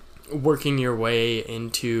 working your way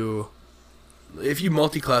into. If you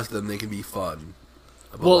multi-class them, they can be fun.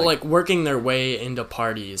 But Well, like working their way into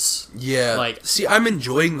parties. yeah, like- see, I'm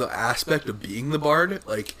enjoying the aspect of being the bard,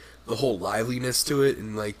 like the whole liveliness to it,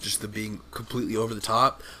 and like just the being completely over the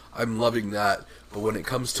top. I'm loving that. But when it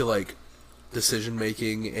comes to like decision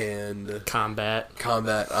making and Combat.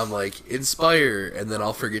 I'm like inspire, and then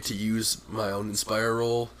I'll forget to use my own inspire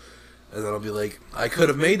roll, and then I'll be like, I could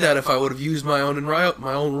have made that if I would have used my own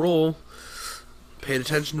roll. Paid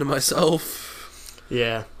attention to myself.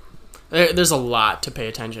 Yeah. There's a lot to pay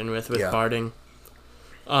attention with Yeah. barding.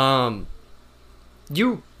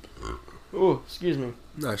 Excuse me.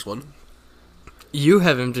 Nice one. You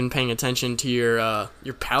haven't been paying attention to your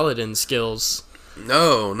paladin skills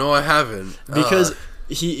No, I haven't. because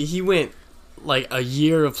he went like a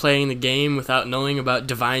year of playing the game without knowing about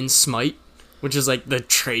Divine Smite, which is like the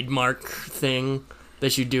trademark thing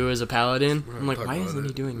that you do as a paladin. I'm like, talk why about isn't he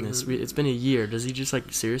it. doing this? It's been a year. Does he just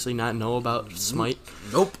like seriously not know about Smite?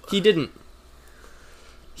 Nope. He didn't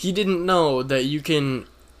know that you can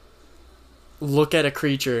look at a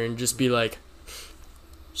creature and just be like,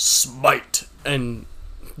 smite, and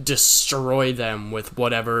destroy them with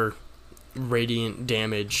whatever radiant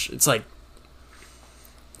damage. It's like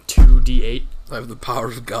 2d8, I have the power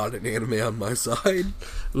of God and anime on my side.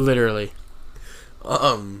 literally.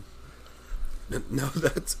 No,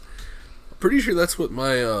 that's pretty sure that's what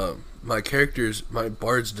my my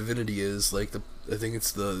bard's divinity is. Like I think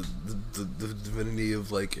it's the divinity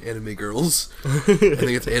of like anime girls. I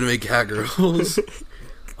think it's anime cat girls.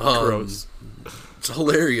 Gross. It's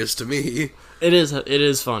hilarious to me. It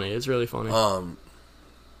is funny. It's really funny.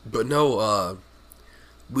 But no,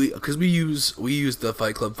 we use the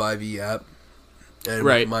Fight Club 5e app, and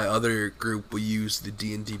Right. with my other group we use the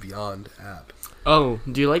D&D Beyond app. Oh,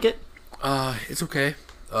 do you like it? It's okay.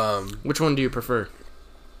 Which one do you prefer?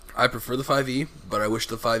 I prefer the 5e, but I wish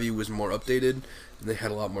the 5e was more updated and they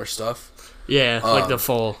had a lot more stuff. Yeah, like the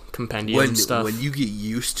full compendium stuff. When you get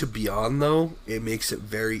used to Beyond, though, it makes it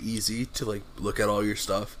very easy to like look at all your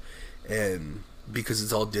stuff, and because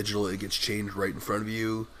it's all digital, it gets changed right in front of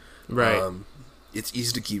you. Right. It's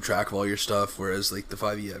easy to keep track of all your stuff, whereas like the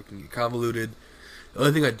 5e app can get convoluted. The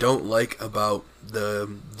only thing I don't like about the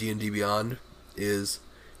D&D Beyond is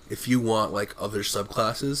if you want like other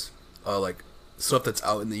subclasses, like stuff that's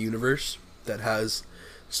out in the universe that has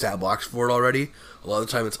stat blocks for it already. A lot of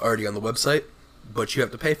the time it's already on the website, but you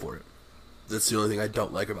have to pay for it. That's the only thing I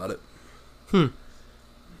don't like about it.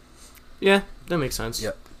 Yeah, that makes sense.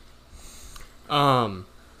 Yep. Nah,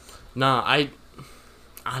 I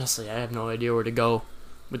honestly I have no idea where to go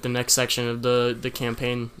with the next section of the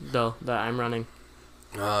campaign though that I'm running.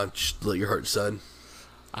 Just let your heart decide.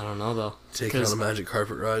 I don't know though. Take it 'Cause on a magic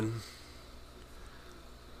carpet ride.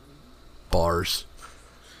 Bars.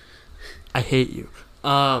 I hate you.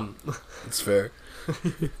 It's fair.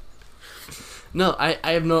 No, I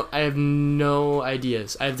have no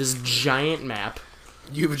ideas. I have this giant map.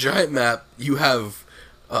 You have a giant map. You have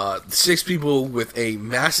 6 people with a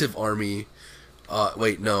massive army.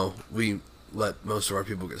 Wait, no. We let most of our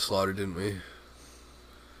people get slaughtered, didn't we?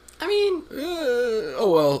 I mean...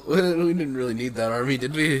 oh, well. We didn't really need that army,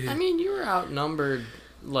 did we? I mean, you were outnumbered,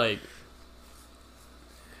 like...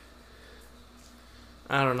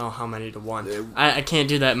 I don't know how many to 1. I can't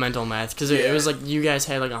do that mental math, because it was like, you guys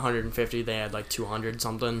had like 150, they had like 200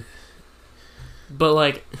 something. But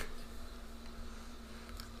like...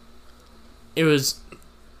 It was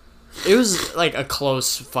like a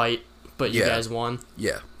close fight, but you guys won.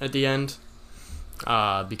 Yeah. At the end,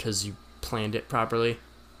 because you planned it properly.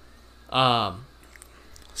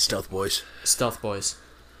 Stealth boys.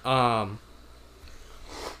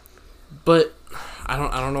 But I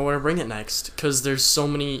don't know where to bring it next, because there's so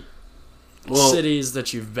many cities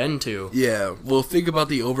that you've been to. Yeah. Well, think about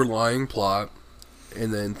the overlying plot,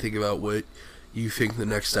 and then think about what you think the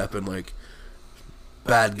next step in like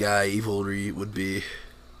bad guy evilry would be.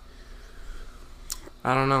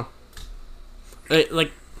 I don't know.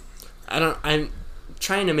 I'm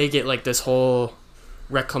trying to make it like this whole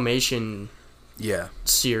reclamation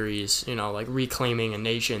series, like reclaiming a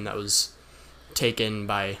nation that was taken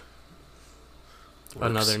by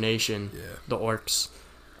another nation, the orcs.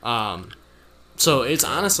 So it's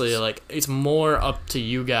honestly like it's more up to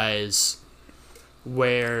you guys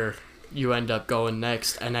where you end up going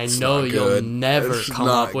next, and I know you'll never come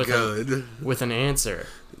up with an answer.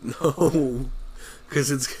 No, because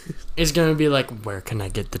it's gonna be like, where can I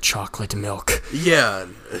get the chocolate milk? Yeah,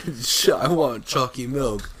 I want chalky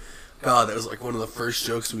milk. God, that was like one of the first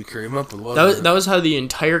jokes we came up with. That was how the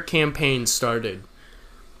entire campaign started.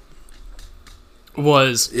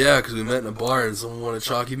 Because we met in a bar and someone wanted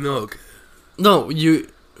chalky milk. No, you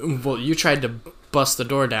tried to bust the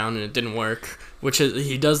door down and it didn't work.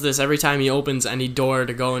 He does this every time he opens any door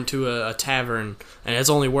to go into a tavern, and it's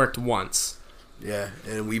only worked once. Yeah,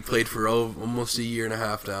 and we played for almost a year and a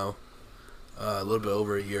half now. A little bit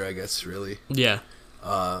over a year, I guess, really. Yeah.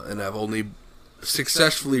 And I've only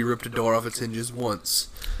successfully ripped a door off its hinges once.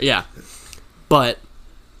 Yeah. But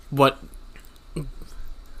what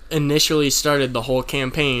initially started the whole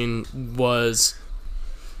campaign was,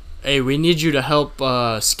 hey, we need you to help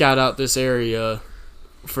scout out this area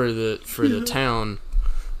for the town.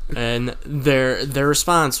 And their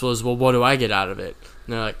response was, well, what do I get out of it?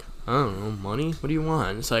 And they're like, I don't know, money? What do you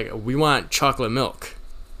want? It's like, we want chocolate milk.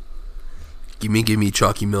 Give me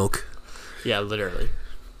chalky milk. Yeah, literally.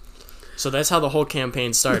 So that's how the whole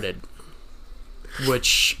campaign started.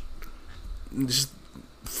 Which... Just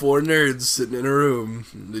 4 nerds sitting in a room.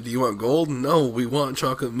 Do you want gold? No, we want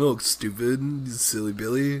chocolate milk, stupid. You silly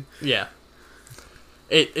Billy. Yeah.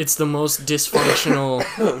 It's the most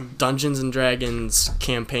dysfunctional Dungeons and Dragons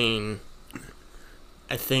campaign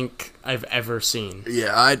I think I've ever seen.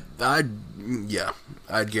 Yeah,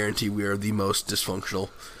 I'd guarantee we are the most dysfunctional.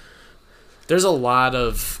 There's a lot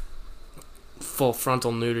of full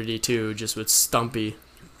frontal nudity too, just with Stumpy,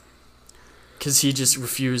 because he just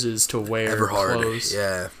refuses to wear clothes.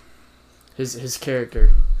 Yeah, his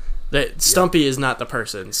character. That Stumpy is not the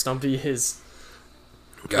person. Stumpy is.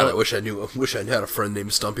 God, I wish I had a friend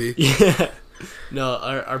named Stumpy. Yeah. No,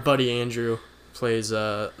 our buddy Andrew plays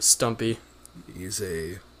Stumpy. He's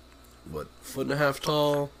a 1.5 foot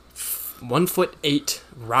tall? 1'8"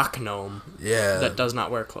 rock gnome. Yeah. That does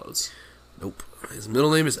not wear clothes. Nope. His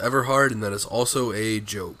middle name is Everhard, and that is also a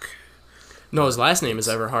joke. No, his last name is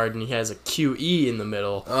Everhard, and he has a QE in the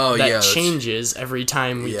middle. Oh, that changes every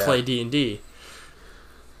time we play D&D.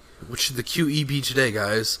 What should the QE be today,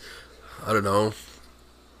 guys? I don't know.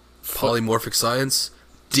 Polymorphic science?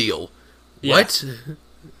 Deal. Yeah. What?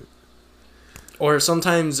 Or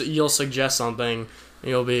sometimes you'll suggest something, and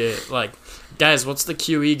you'll be like, guys, what's the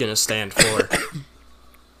QE gonna stand for?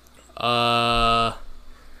 I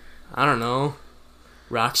don't know.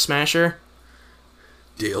 Rock Smasher?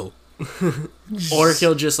 Deal. Or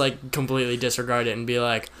he'll just like completely disregard it and be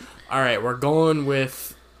like, alright, we're going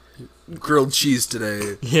with grilled cheese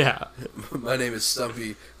today. Yeah. My name is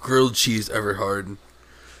Stumpy. Grilled cheese Everhard.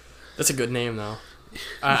 That's a good name though.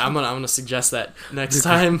 I'm gonna suggest that next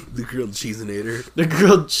time. The grilled cheesinator. The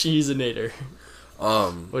grilled cheesinator.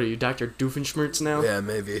 What are you, Dr. Doofenshmirtz now? Yeah,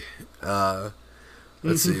 maybe.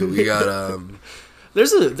 Let's see. We got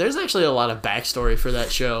There's actually a lot of backstory for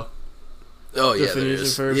that show. Oh yeah, there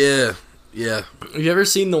is. Yeah. Have you ever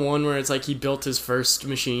seen the one where it's like he built his first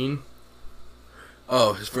machine?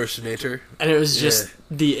 Oh, his first innator? And it was just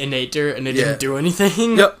the innator and it didn't do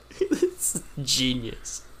anything? Yep. It's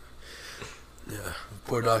genius. Yeah,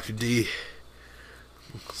 poor Dr. D.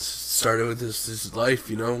 Started with his life,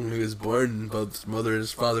 you know, when he was born, and both his mother and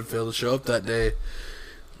his father failed to show up that day.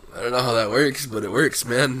 I don't know how that works, but it works,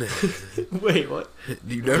 man. Wait, what?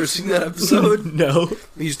 You've never seen that episode? No.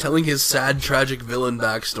 He's telling his sad, tragic villain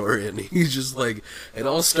backstory, and he's just like, it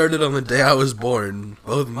all started on the day I was born.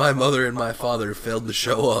 Both my mother and my father failed to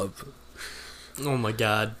show up. Oh my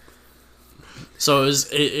god. So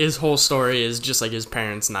his whole story is just like his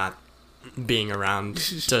parents not being around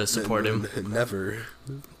to support him. Never.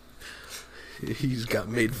 He's got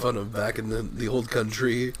made fun of back in the old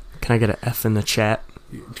country. Can I get an F in the chat?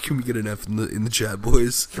 Can we get an F in the chat,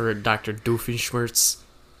 boys? For Dr. Doofenshmirtz.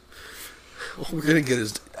 We're gonna get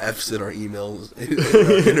his F's in our emails,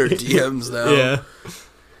 in our DMs now.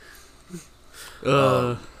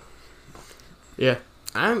 Yeah. Yeah.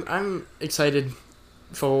 I'm excited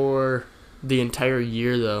for the entire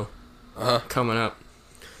year though. Coming up.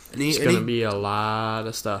 It's gonna be a lot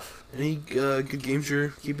of stuff. Any good games you're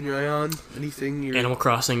keeping your eye on? Anything you're... Animal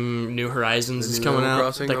Crossing New Horizons is coming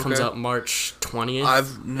out. That comes out March 20th.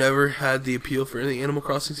 I've never had the appeal for the Animal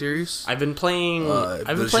Crossing series. I've been playing a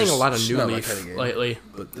lot of New Leaf lately.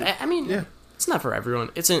 But I mean, yeah. It's not for everyone.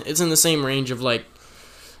 It's in the same range of like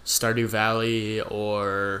Stardew Valley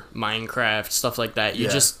or Minecraft, stuff like that.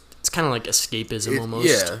 It's kind of like escapism almost.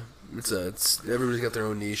 Yeah, it's everybody's got their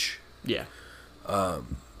own niche. Yeah. I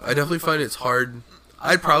definitely find it's hard.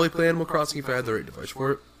 I'd probably play Animal Crossing if I had the right device for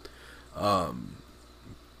it. But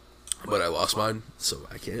I lost mine, so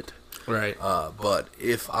I can't. Right. But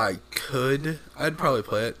if I could, I'd probably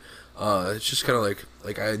play it. It's just kind of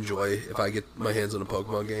like I enjoy, if I get my hands on a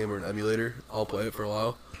Pokemon game or an emulator, I'll play it for a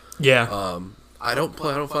while. Yeah. I don't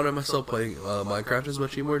find myself playing Minecraft as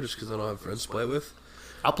much anymore, just because I don't have friends to play it with.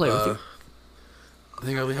 I'll play with you. I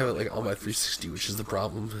think I only have it like on my 360, which is the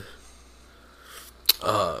problem.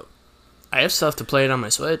 I have stuff to play it on my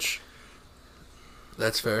Switch.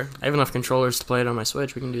 That's fair. I have enough controllers to play it on my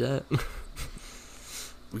Switch. We can do that.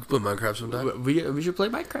 We can play Minecraft sometime. We should play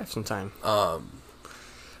Minecraft sometime.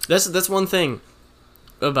 That's one thing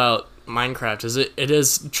about Minecraft is it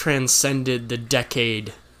has transcended the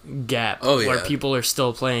decade gap where people are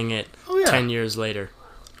still playing it 10 years later.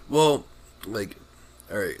 Well, like,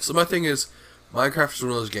 alright, so my thing is, Minecraft is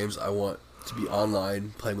one of those games I want to be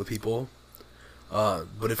online playing with people.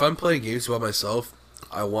 But if I'm playing games by myself,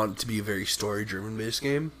 I want it to be a very story-driven based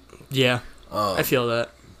game. Yeah, I feel that.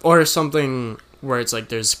 Or something where it's like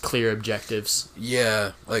there's clear objectives.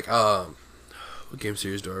 Yeah, like, what game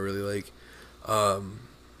series do I really like?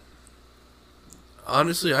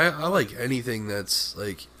 Honestly, I like anything that's,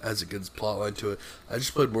 like, has a good plotline to it. I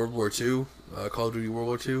just played World War II, Call of Duty World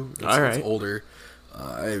War II. It's older.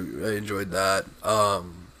 I enjoyed that.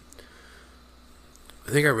 I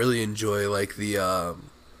think I really enjoy like the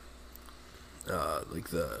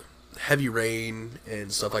Heavy Rain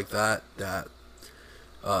and stuff like that. The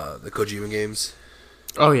Kojima games.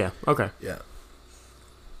 Oh yeah. Okay. Yeah.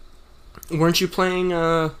 Weren't you playing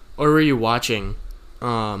or were you watching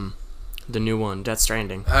the new one, Death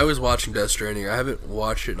Stranding? I was watching Death Stranding. I haven't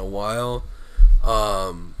watched it in a while.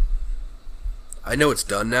 I know it's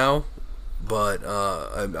done now, but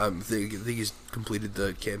I think he's completed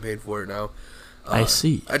the campaign for it now. I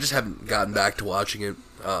see. I just haven't gotten back to watching it.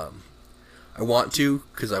 I want to,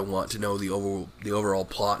 because I want to know the overall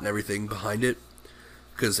plot and everything behind it.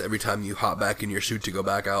 Because every time you hop back in your suit to go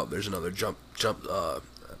back out, there's another not jump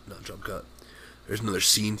cut. There's another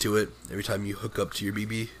scene to it. Every time you hook up to your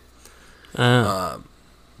BB. I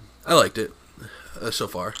liked it so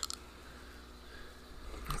far.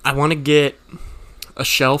 I want to get a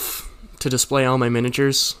shelf to display all my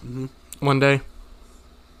miniatures one day.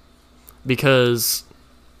 Because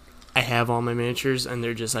I have all my miniatures and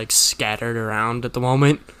they're just like scattered around at the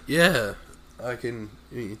moment. Yeah, I kind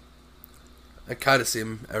of see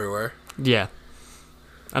them everywhere. Yeah.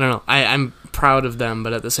 I don't know. I'm proud of them,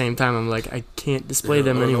 but at the same time, I'm like, I can't display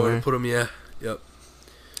them anywhere. Put them, Yep.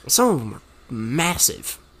 Some of them are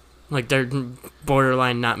massive. Like, they're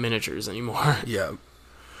borderline not miniatures anymore. Yeah.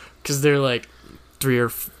 Because they're like 3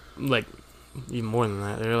 or, like, even more than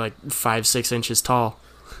that. They're like 5-6 inches tall.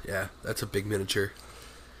 Yeah, that's a big miniature.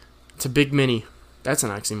 It's a big mini. That's an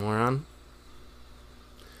oxymoron.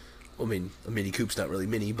 Well, I mean, a Mini Coupe's not really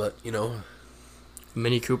mini, but, you know.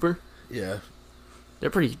 Mini Cooper? Yeah. They're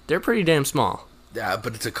pretty damn small. Yeah,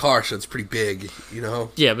 but it's a car, so it's pretty big, you know?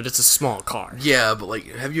 Yeah, but it's a small car. Yeah, but, like,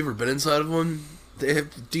 have you ever been inside of one? They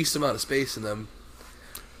have a decent amount of space in them.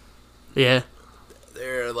 Yeah.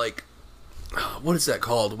 They're, like, what is that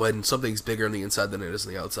called when something's bigger on the inside than it is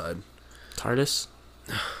on the outside? TARDIS?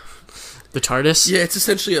 The TARDIS? Yeah, it's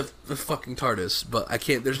essentially a fucking TARDIS, but I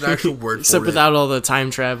can't. There's an actual word for Except it. without all the time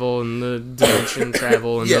travel and the dimension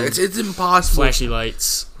travel and Yeah, the it's impossible. flashy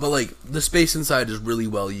lights. But like the space inside is really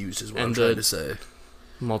well used, is what I'm And trying to say.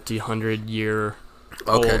 Multi-100-year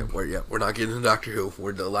Okay, old. we're not getting into Doctor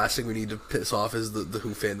Who. The last thing we need to piss off is the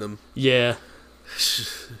Who fandom. Yeah.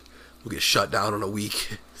 We'll get shut down in a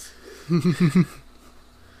week.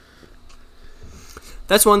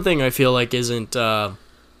 That's one thing I feel like isn't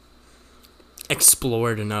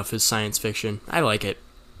explored enough is science fiction. I like it.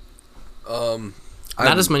 Not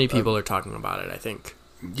as many people are talking about it, I think.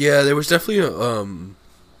 Yeah, there was definitely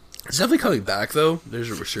it's definitely coming back though. There's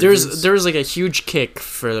a resurgence. There was like a huge kick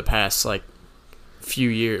for the past like few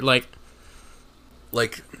years, like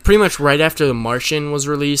pretty much right after The Martian was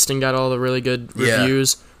released and got all the really good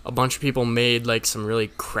reviews. A bunch of people made like some really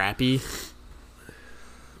crappy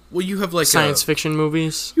well, you have like science fiction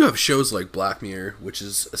movies. You have shows like Black Mirror, which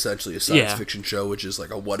is essentially a science fiction show, which is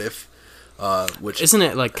like a what if. Which isn't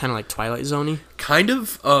it like kind of like Twilight Zone-y? Kind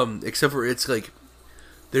of, except for it's like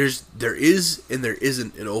there is and there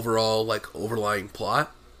isn't an overall like overlying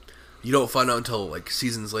plot. You don't find out until like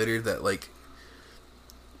seasons later that like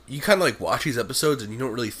you kind of like watch these episodes and you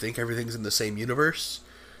don't really think everything's in the same universe,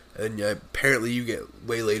 and apparently you get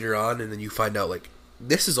way later on and then you find out like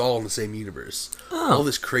this is all in the same universe. Oh. All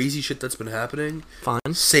this crazy shit that's been happening, Fun.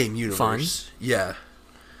 Same universe. Fun. Yeah.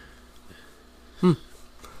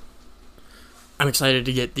 I'm excited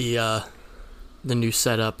to get the new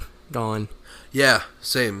setup going. Yeah,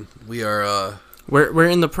 same. We are We're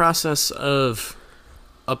in the process of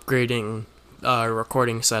upgrading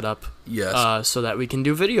recording setup. Yes. So that we can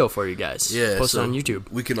do video for you guys. Yeah, Post it so on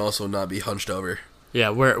YouTube. we can also not be hunched over. Yeah,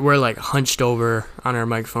 we're like hunched over on our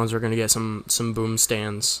microphones. We're gonna get some boom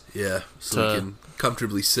stands. Yeah, so we can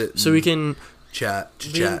comfortably sit. So we can chat.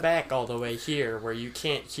 lean back all the way here, where you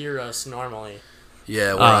can't hear us normally.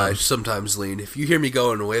 Yeah, where I sometimes lean. If you hear me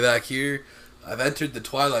going way back here, I've entered the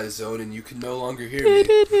Twilight Zone, and you can no longer hear me.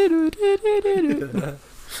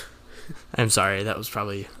 I'm sorry, that was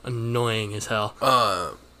probably annoying as hell.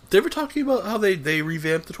 Did they ever talk to you about how they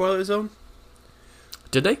revamped the Twilight Zone?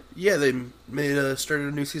 Did they? Yeah, they started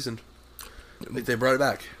a new season. Like they brought it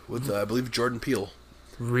back with I believe Jordan Peele.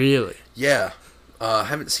 Really? Yeah,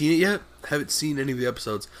 haven't seen it yet. Haven't seen any of the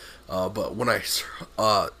episodes. But when I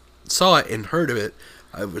saw it and heard of it,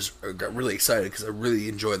 I got really excited because I really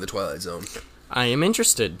enjoyed the Twilight Zone. I am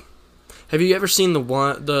interested. Have you ever seen the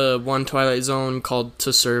one Twilight Zone called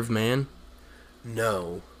To Serve Man?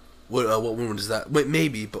 No. What one is that? Wait,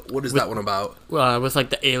 maybe, but what is that one about? With like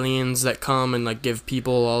the aliens that come and like give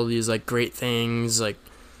people all these like great things, like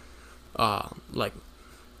a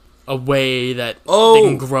way that they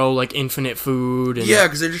can grow like infinite food. And, yeah,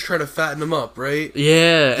 because they're just trying to fatten them up, right?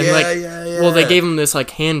 Yeah, and yeah. Well, they gave them this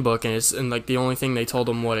like handbook, and like the only thing they told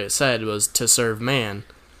them what it said was to serve man,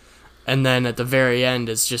 and then at the very end,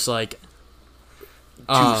 it's just like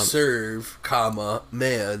to serve, comma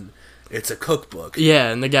man. It's a cookbook.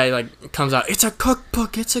 Yeah, and the guy like comes out. It's a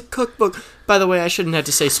cookbook. It's a cookbook. By the way, I shouldn't have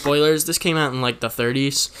to say spoilers. This came out in like the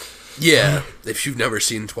 30s. Yeah, if you've never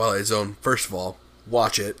seen Twilight Zone, first of all,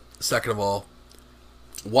 watch it. Second of all,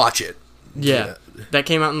 watch it. Yeah, that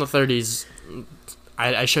came out in the 30s.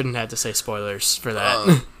 I shouldn't have to say spoilers for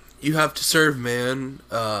that. You Have to Serve Man.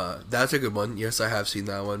 That's a good one. Yes, I have seen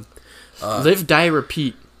that one. Live, Die,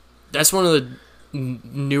 Repeat. That's one of the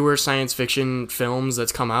newer science fiction films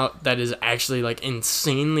that's come out that is actually like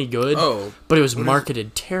insanely good. Oh, but it was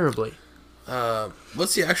marketed terribly.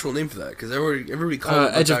 What's the actual name for that? Because everybody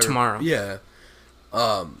called it Edge of Tomorrow. Yeah.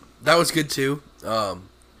 That was good too.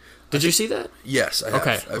 Did you see that? Yes, I have.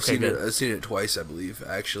 Okay, I've seen good. it. I've seen it twice, I believe.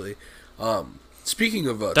 Actually, speaking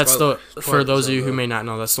of that's for those of you who Zone, may not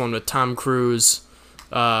know, that's the one with Tom Cruise,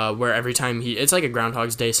 where every time it's like a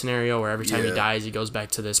Groundhog's Day scenario where every time he dies, he goes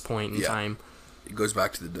back to this point in time. It goes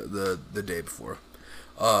back to the day before.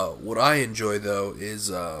 What I enjoy though is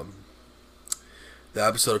the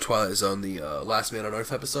episode of Twilight Zone, the Last Man on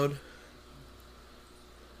Earth episode.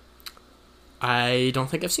 I don't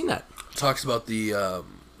think I've seen that. It talks about the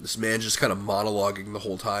this man just kind of monologuing the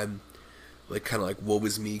whole time, like kind of like woe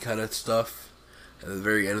is me kind of stuff. And at the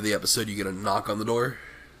very end of the episode, you get a knock on the door.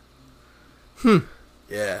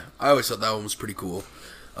 Yeah, I always thought that one was pretty cool.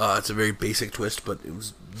 It's a very basic twist, but it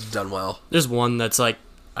was done well. There's one that's like,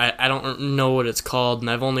 I don't know what it's called, and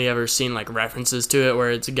I've only ever seen like references to it, where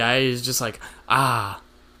it's a guy who's just like,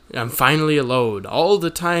 I'm finally alone, all the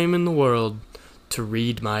time in the world to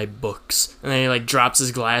read my books. And then he like drops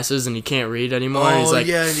his glasses and he can't read anymore. Oh, he's like,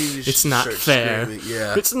 yeah, and he just it's not starts fair. screaming.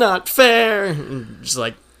 Yeah. It's not fair. And just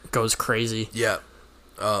like goes crazy. Yeah.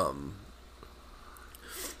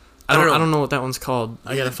 I don't know what that one's called.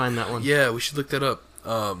 I gotta find that one. Yeah, we should look that up.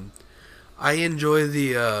 I enjoy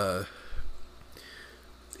the.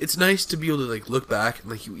 It's nice to be able to like look back and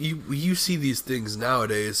like you see these things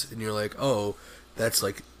nowadays and you're like, oh, that's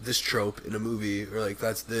like this trope in a movie, or like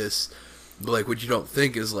that's this, but like what you don't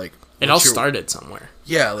think is like it all started somewhere.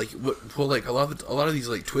 Yeah, like like a lot of these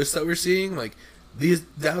like twists that we're seeing, like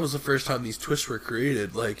that was the first time these twists were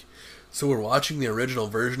created. Like, so we're watching the original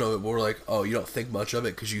version of it, but we're like, oh, you don't think much of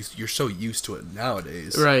it because you're so used to it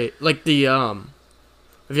nowadays. Right, like the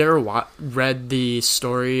have you ever read the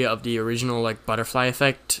story of the original like butterfly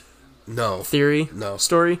effect? No. Theory? No.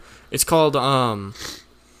 Story? It's called The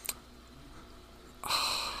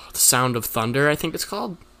Sound of Thunder, I think it's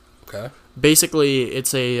called. Okay. Basically,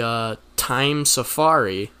 it's a time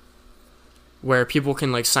safari where people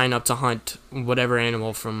can like sign up to hunt whatever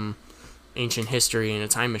animal from ancient history in a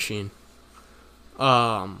time machine.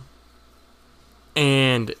 And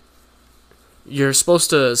you're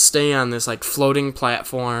supposed to stay on this like floating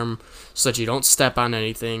platform so that you don't step on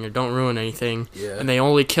anything or don't ruin anything. Yeah. And they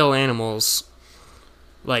only kill animals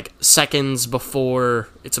like seconds before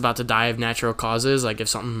it's about to die of natural causes, like if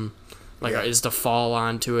something like is to fall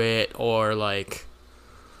onto it or like,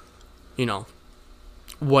 you know,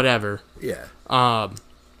 whatever. Yeah.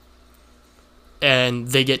 And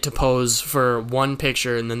they get to pose for one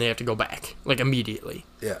picture and then they have to go back like immediately.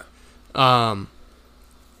 Yeah.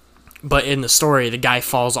 But in the story, the guy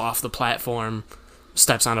falls off the platform,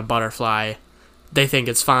 steps on a butterfly. They think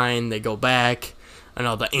it's fine. They go back. I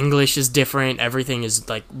know the English is different. Everything is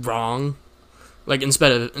like wrong. Like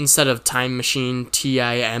instead of time machine,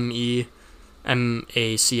 TIMEMACHINE,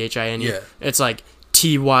 Yeah. it's like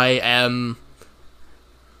TYMMUSHEEN,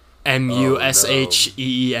 and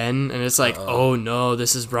it's like, oh no,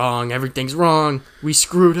 this is wrong. Everything's wrong. We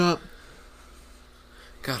screwed up.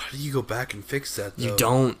 God, how do you go back and fix that, though? You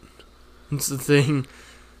don't. It's the thing.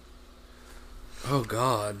 Oh,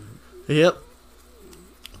 God. Yep.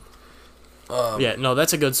 Yeah, no,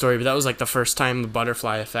 that's a good story, but that was like the first time the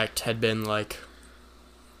butterfly effect had been like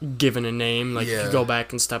given a name. Like if you go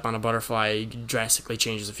back and step on a butterfly, it drastically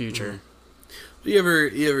changes the future. Do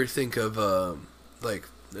you ever think of like,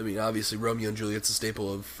 I mean, obviously Romeo and Juliet's a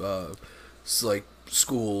staple of like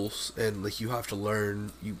schools, and like you have to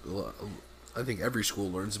learn. I think every school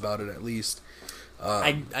learns about it at least.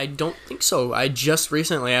 I don't think so. I just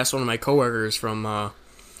recently asked one of my coworkers from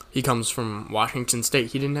he comes from Washington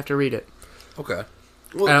State. He didn't have to read it. Okay.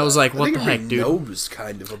 Well, and I was like, what the heck, dude? Knows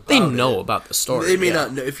kind of about they know it. about the story. They may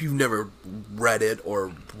not know if you've never read it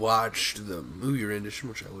or watched the movie rendition,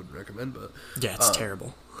 which I wouldn't recommend, but yeah, it's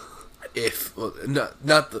terrible. If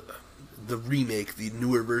not the remake, the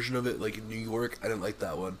newer version of it, like in New York, I didn't like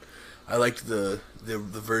that one. I liked the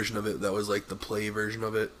version of it that was like the play version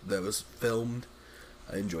of it that was filmed.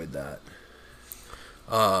 I enjoyed that.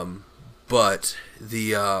 But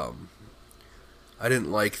the I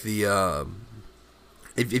didn't like the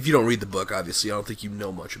if you don't read the book, obviously, I don't think you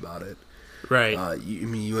know much about it. Right.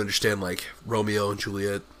 You understand like Romeo and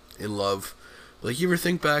Juliet in love. Like, you ever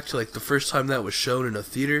think back to like the first time that was shown in a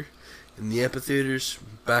theater, in the amphitheaters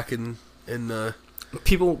back in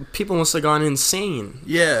people must have gone insane.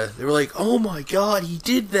 Yeah, they were like, "Oh my God, he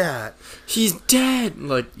did that! He's dead!"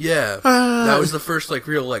 Like, yeah, that was the first like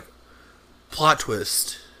real like plot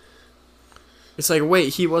twist. It's like,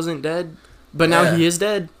 wait, he wasn't dead, but now he is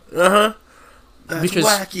dead. That's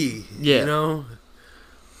wacky. Yeah, you know.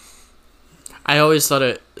 I always thought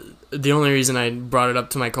it. The only reason I brought it up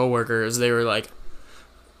to my coworker is they were like,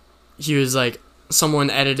 he was like, someone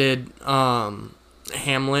edited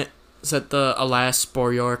Hamlet. Said alas,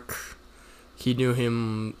 Boryork, he knew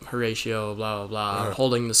him, Horatio, blah, blah, blah,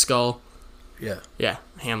 holding the skull. Yeah. Yeah,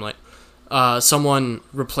 Hamlet. Someone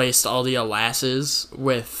replaced all the alasses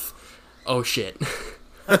with, oh shit.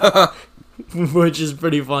 Which is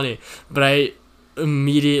pretty funny. But I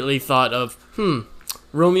immediately thought of,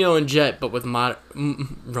 Romeo and Jet, but with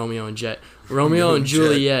Romeo and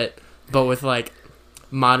Juliet, but with like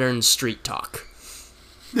modern street talk.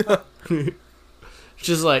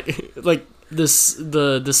 Just like this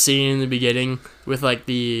the scene in the beginning with like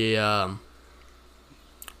the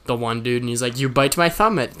one dude, and he's like, "You bite my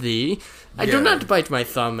thumb at thee. I do not bite my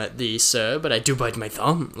thumb at thee, sir, but I do bite my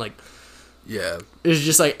thumb." Like, yeah, it's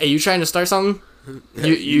just like, "Hey, you trying to start something?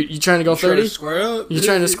 You trying to go 30? Square up? You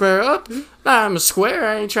trying to square up? Nah, I'm a square.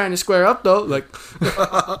 I ain't trying to square up though." Like,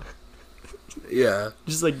 yeah,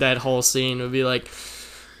 just like that whole scene would be like,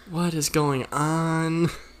 "What is going on?"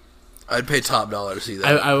 I'd pay top dollar to see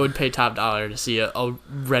that. I would pay top dollar to see a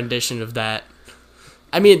rendition of that.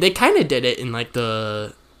 I mean, they kind of did it in like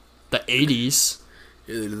the 80s.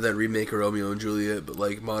 That remake of Romeo and Juliet, but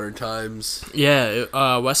like modern times.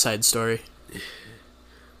 Yeah, West Side Story.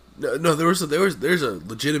 No, there's a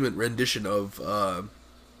legitimate rendition of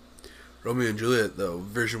Romeo and Juliet, though,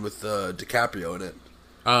 version with DiCaprio in it.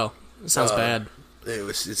 Oh, sounds bad.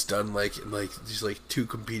 It's done like in like these like two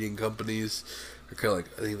competing companies. They're kind of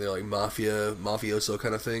like, I think they're like mafioso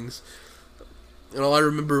kind of things. And all I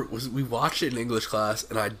remember was we watched it in English class,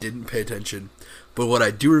 and I didn't pay attention. But what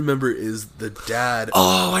I do remember is the dad.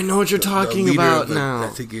 Oh, I know what you're talking about now. I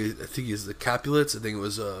think he's the Capulets. I think it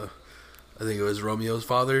was Romeo's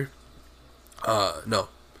father. No.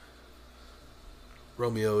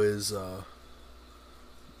 Romeo is.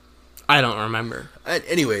 I don't remember.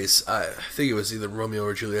 Anyways, I think it was either Romeo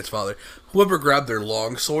or Juliet's father. Whoever grabbed their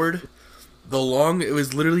long sword. It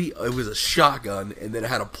was a shotgun, and then it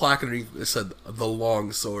had a plaque underneath that said the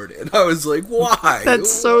long sword, and I was like, why?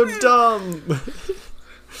 That's so dumb.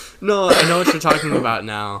 No, I know what you're talking about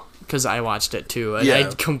now, because I watched it too, and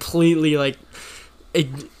I completely, it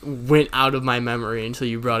went out of my memory until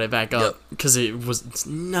you brought it back up, because it's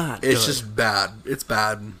not good. It's just bad. It's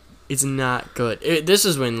bad. It's not good. This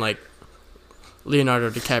is when, Leonardo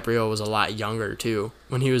DiCaprio was a lot younger, too,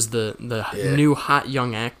 when he was the new hot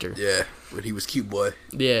young actor. Yeah. When he was cute boy.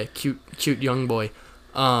 Yeah, cute young boy.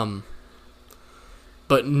 But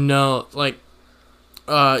no,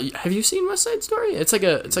 have you seen West Side Story? It's like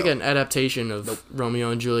an adaptation of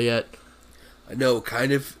Romeo and Juliet. I know,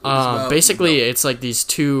 kind of. Basically, it's like these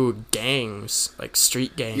two gangs, like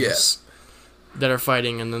street gangs, that are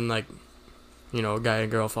fighting, and then a guy and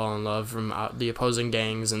girl fall in love from the opposing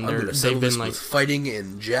gangs, and they've been with fighting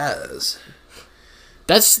and jazz.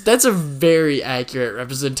 That's a very accurate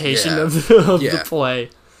representation of the play.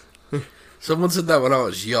 Someone said that when I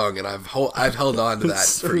was young, and I've held on to that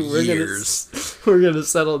So for years. We're gonna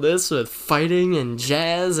settle this with fighting and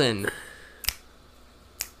jazz and.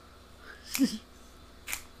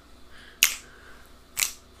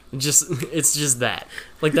 It's just that.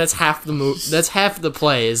 That's half the That's half the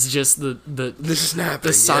play. Is just the snapping,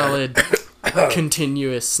 the solid,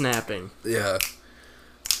 continuous snapping. Yeah.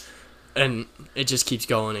 And it just keeps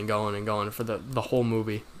going and going and going for the whole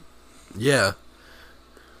movie. Yeah.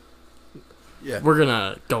 Yeah. We're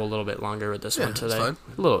gonna go a little bit longer with this one today. That's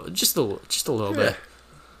fine. Just a little bit.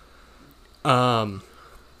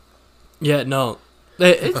 Yeah, no.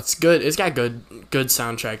 It's good. It's got good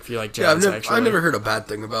soundtrack if you like jazz. I've never heard a bad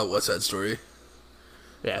thing about West Side Story.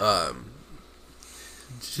 Yeah.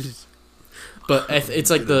 But it's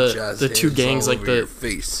like the two gangs, like the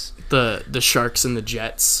face. The Sharks and the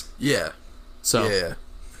Jets. Yeah. So yeah.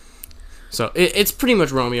 So it's pretty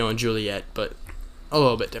much Romeo and Juliet, but a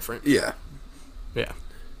little bit different. Yeah. Yeah.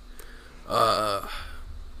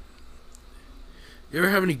 You ever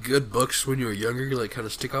have any good books when you were younger, kind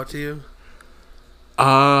of stick out to you?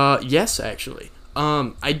 Yes, actually.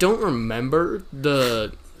 I don't remember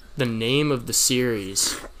the name of the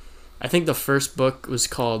series. I think the first book was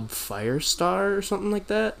called Firestar or something like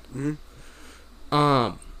that. Mm-hmm.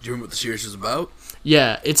 Do you remember what the series is about?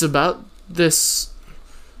 Yeah, it's about this.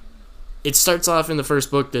 It starts off in the first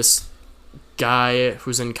book, this guy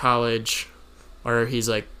who's in college, or he's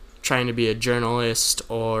trying to be a journalist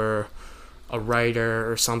or a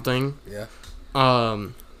writer or something. Yeah.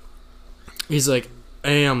 He's like,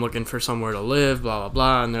 hey, I'm looking for somewhere to live, blah, blah,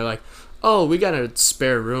 blah. And they're like, oh, we got a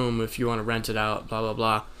spare room if you want to rent it out, blah, blah,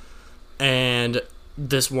 blah. And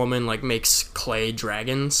this woman, makes clay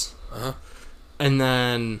dragons. Uh-huh. And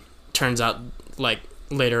then turns out,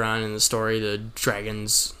 later on in the story, the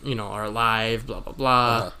dragons, are alive, blah, blah,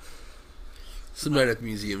 blah. Uh-huh. Some night at the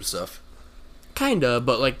museum stuff. Kinda,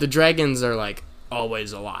 but, the dragons are,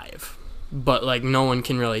 always alive. But, no one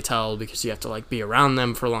can really tell because you have to, be around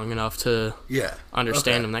them for long enough to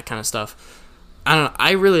understand them, that kind of stuff. I don't know.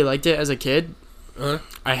 I really liked it as a kid. Uh-huh.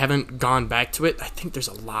 I haven't gone back to it. I think there's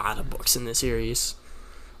a lot of books in the series.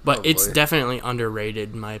 But it's definitely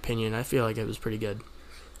underrated, in my opinion. I feel like it was pretty good.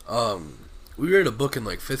 We read a book in,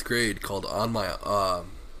 5th grade called On My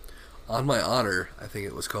Honor, I think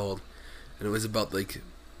it was called. And it was about, his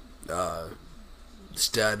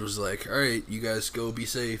dad was like, alright, you guys go be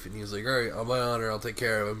safe. And he was like, alright, on my honor, I'll take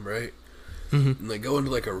care of him, right? Mm-hmm. And they go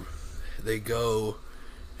into they go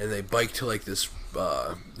and they bike to this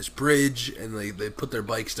bridge, and they put their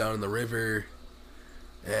bikes down in the river,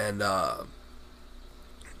 and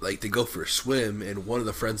they go for a swim, and one of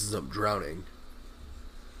the friends ends up drowning.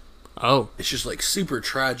 Oh. It's just super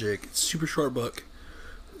tragic. It's a super short book,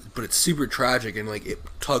 but it's super tragic, and it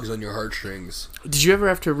tugs on your heartstrings. Did you ever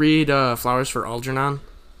have to read Flowers for Algernon?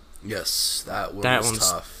 Yes, that one was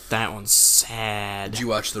tough. That one's sad. Did you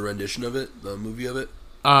watch the rendition of it, the movie of it?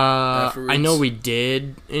 I know we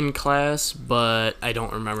did in class, but I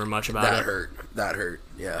don't remember much about it. That hurt.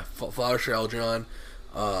 Yeah. Flower Street Algernon.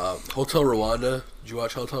 Hotel Rwanda. Did you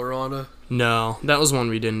watch Hotel Rwanda? No, that was one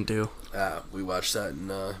we didn't do. We watched that in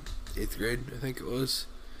 8th grade, I think it was.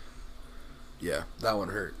 Yeah, that one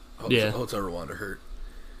hurt. Hotel Rwanda hurt.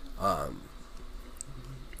 Have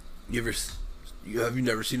you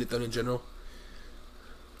never seen it done in general?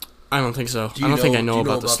 I don't think so. I don't think I know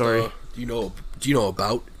about the story. Do you know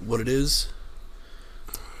about what it is?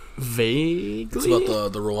 Vaguely. It's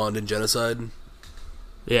about the Rwandan genocide.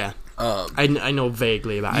 Yeah. I know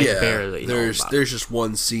vaguely about it. I barely know about it. There's just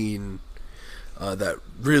one scene that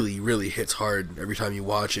really, really hits hard every time you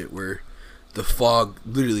watch it, where the fog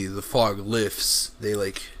lifts.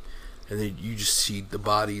 And then you just see the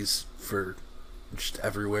bodies for just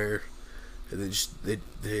everywhere, and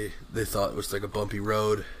they thought it was like a bumpy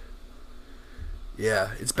road.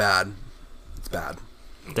 Yeah, it's bad. It's bad.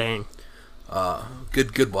 Dang.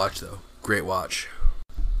 Good watch though. Great watch.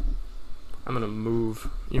 I'm gonna move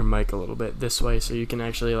your mic a little bit this way so you can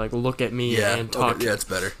actually like look at me and talk. Okay. Yeah, it's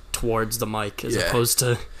better towards the mic as opposed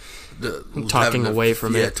to talking away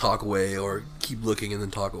from it. Yeah, talk away or keep looking and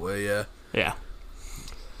then talk away. Yeah. Yeah.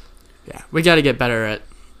 Yeah, we got to get better at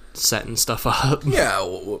setting stuff up. Yeah,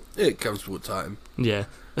 well, it comes with time. Yeah,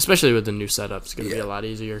 especially with the new setup, it's gonna be a lot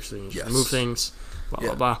easier so you can just move things.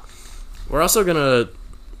 Blah blah. We're also gonna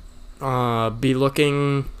be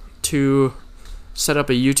looking to set up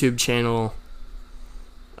a YouTube channel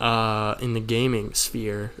in the gaming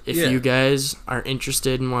sphere. If you guys are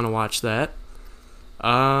interested and want to watch that,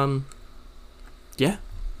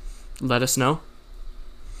 let us know.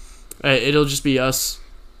 It'll just be us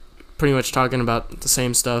pretty much talking about the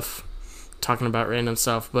same stuff, talking about random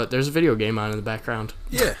stuff, but there's a video game on in the background.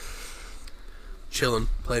 Yeah. Chilling,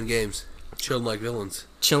 playing games. Chilling like villains.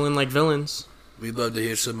 Chilling like villains. We'd love to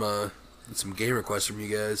hear some game requests from you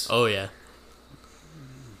guys. Oh, yeah.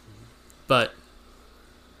 But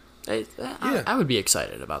I would be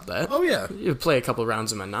excited about that. Oh, yeah. You play a couple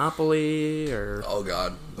rounds of Monopoly or... Oh,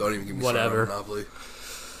 God. Don't even give me started on Monopoly.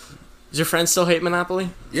 Does your friend still hate Monopoly?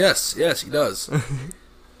 Yes, he does.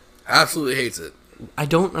 Absolutely hates it. I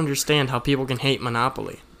don't understand how people can hate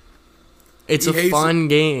Monopoly. It's a fun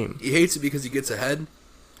game. He hates it because he gets ahead,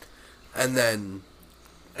 and then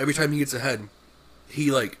every time he gets ahead, he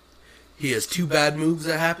has 2 bad moves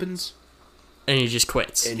that happens, and he just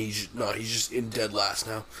quits. And he's just in dead last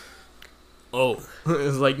now. Oh,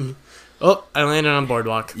 it's like, I landed on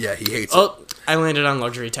Boardwalk. Yeah, he hates it. Oh, I landed on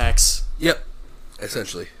Luxury Tax. Yep,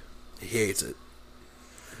 essentially, he hates it.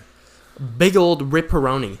 Big old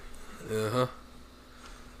Ripperoni. Uh-huh.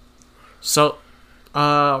 So,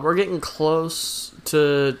 we're getting close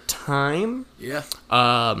to time. Yeah.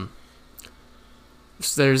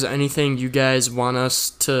 If there's anything you guys want us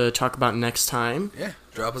to talk about next time,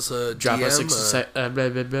 drop us a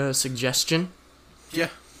suggestion. Yeah.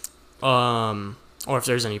 Or if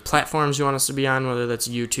there's any platforms you want us to be on, whether that's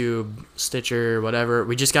YouTube, Stitcher, whatever.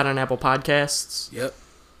 We just got on Apple Podcasts. Yep.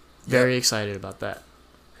 Very excited about that.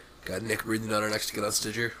 Got Nick breathing down our necks to get on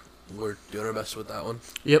Stitcher. We're doing our best with that one.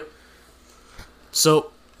 Yep.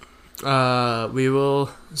 So, we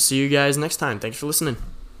will see you guys next time. Thanks for listening.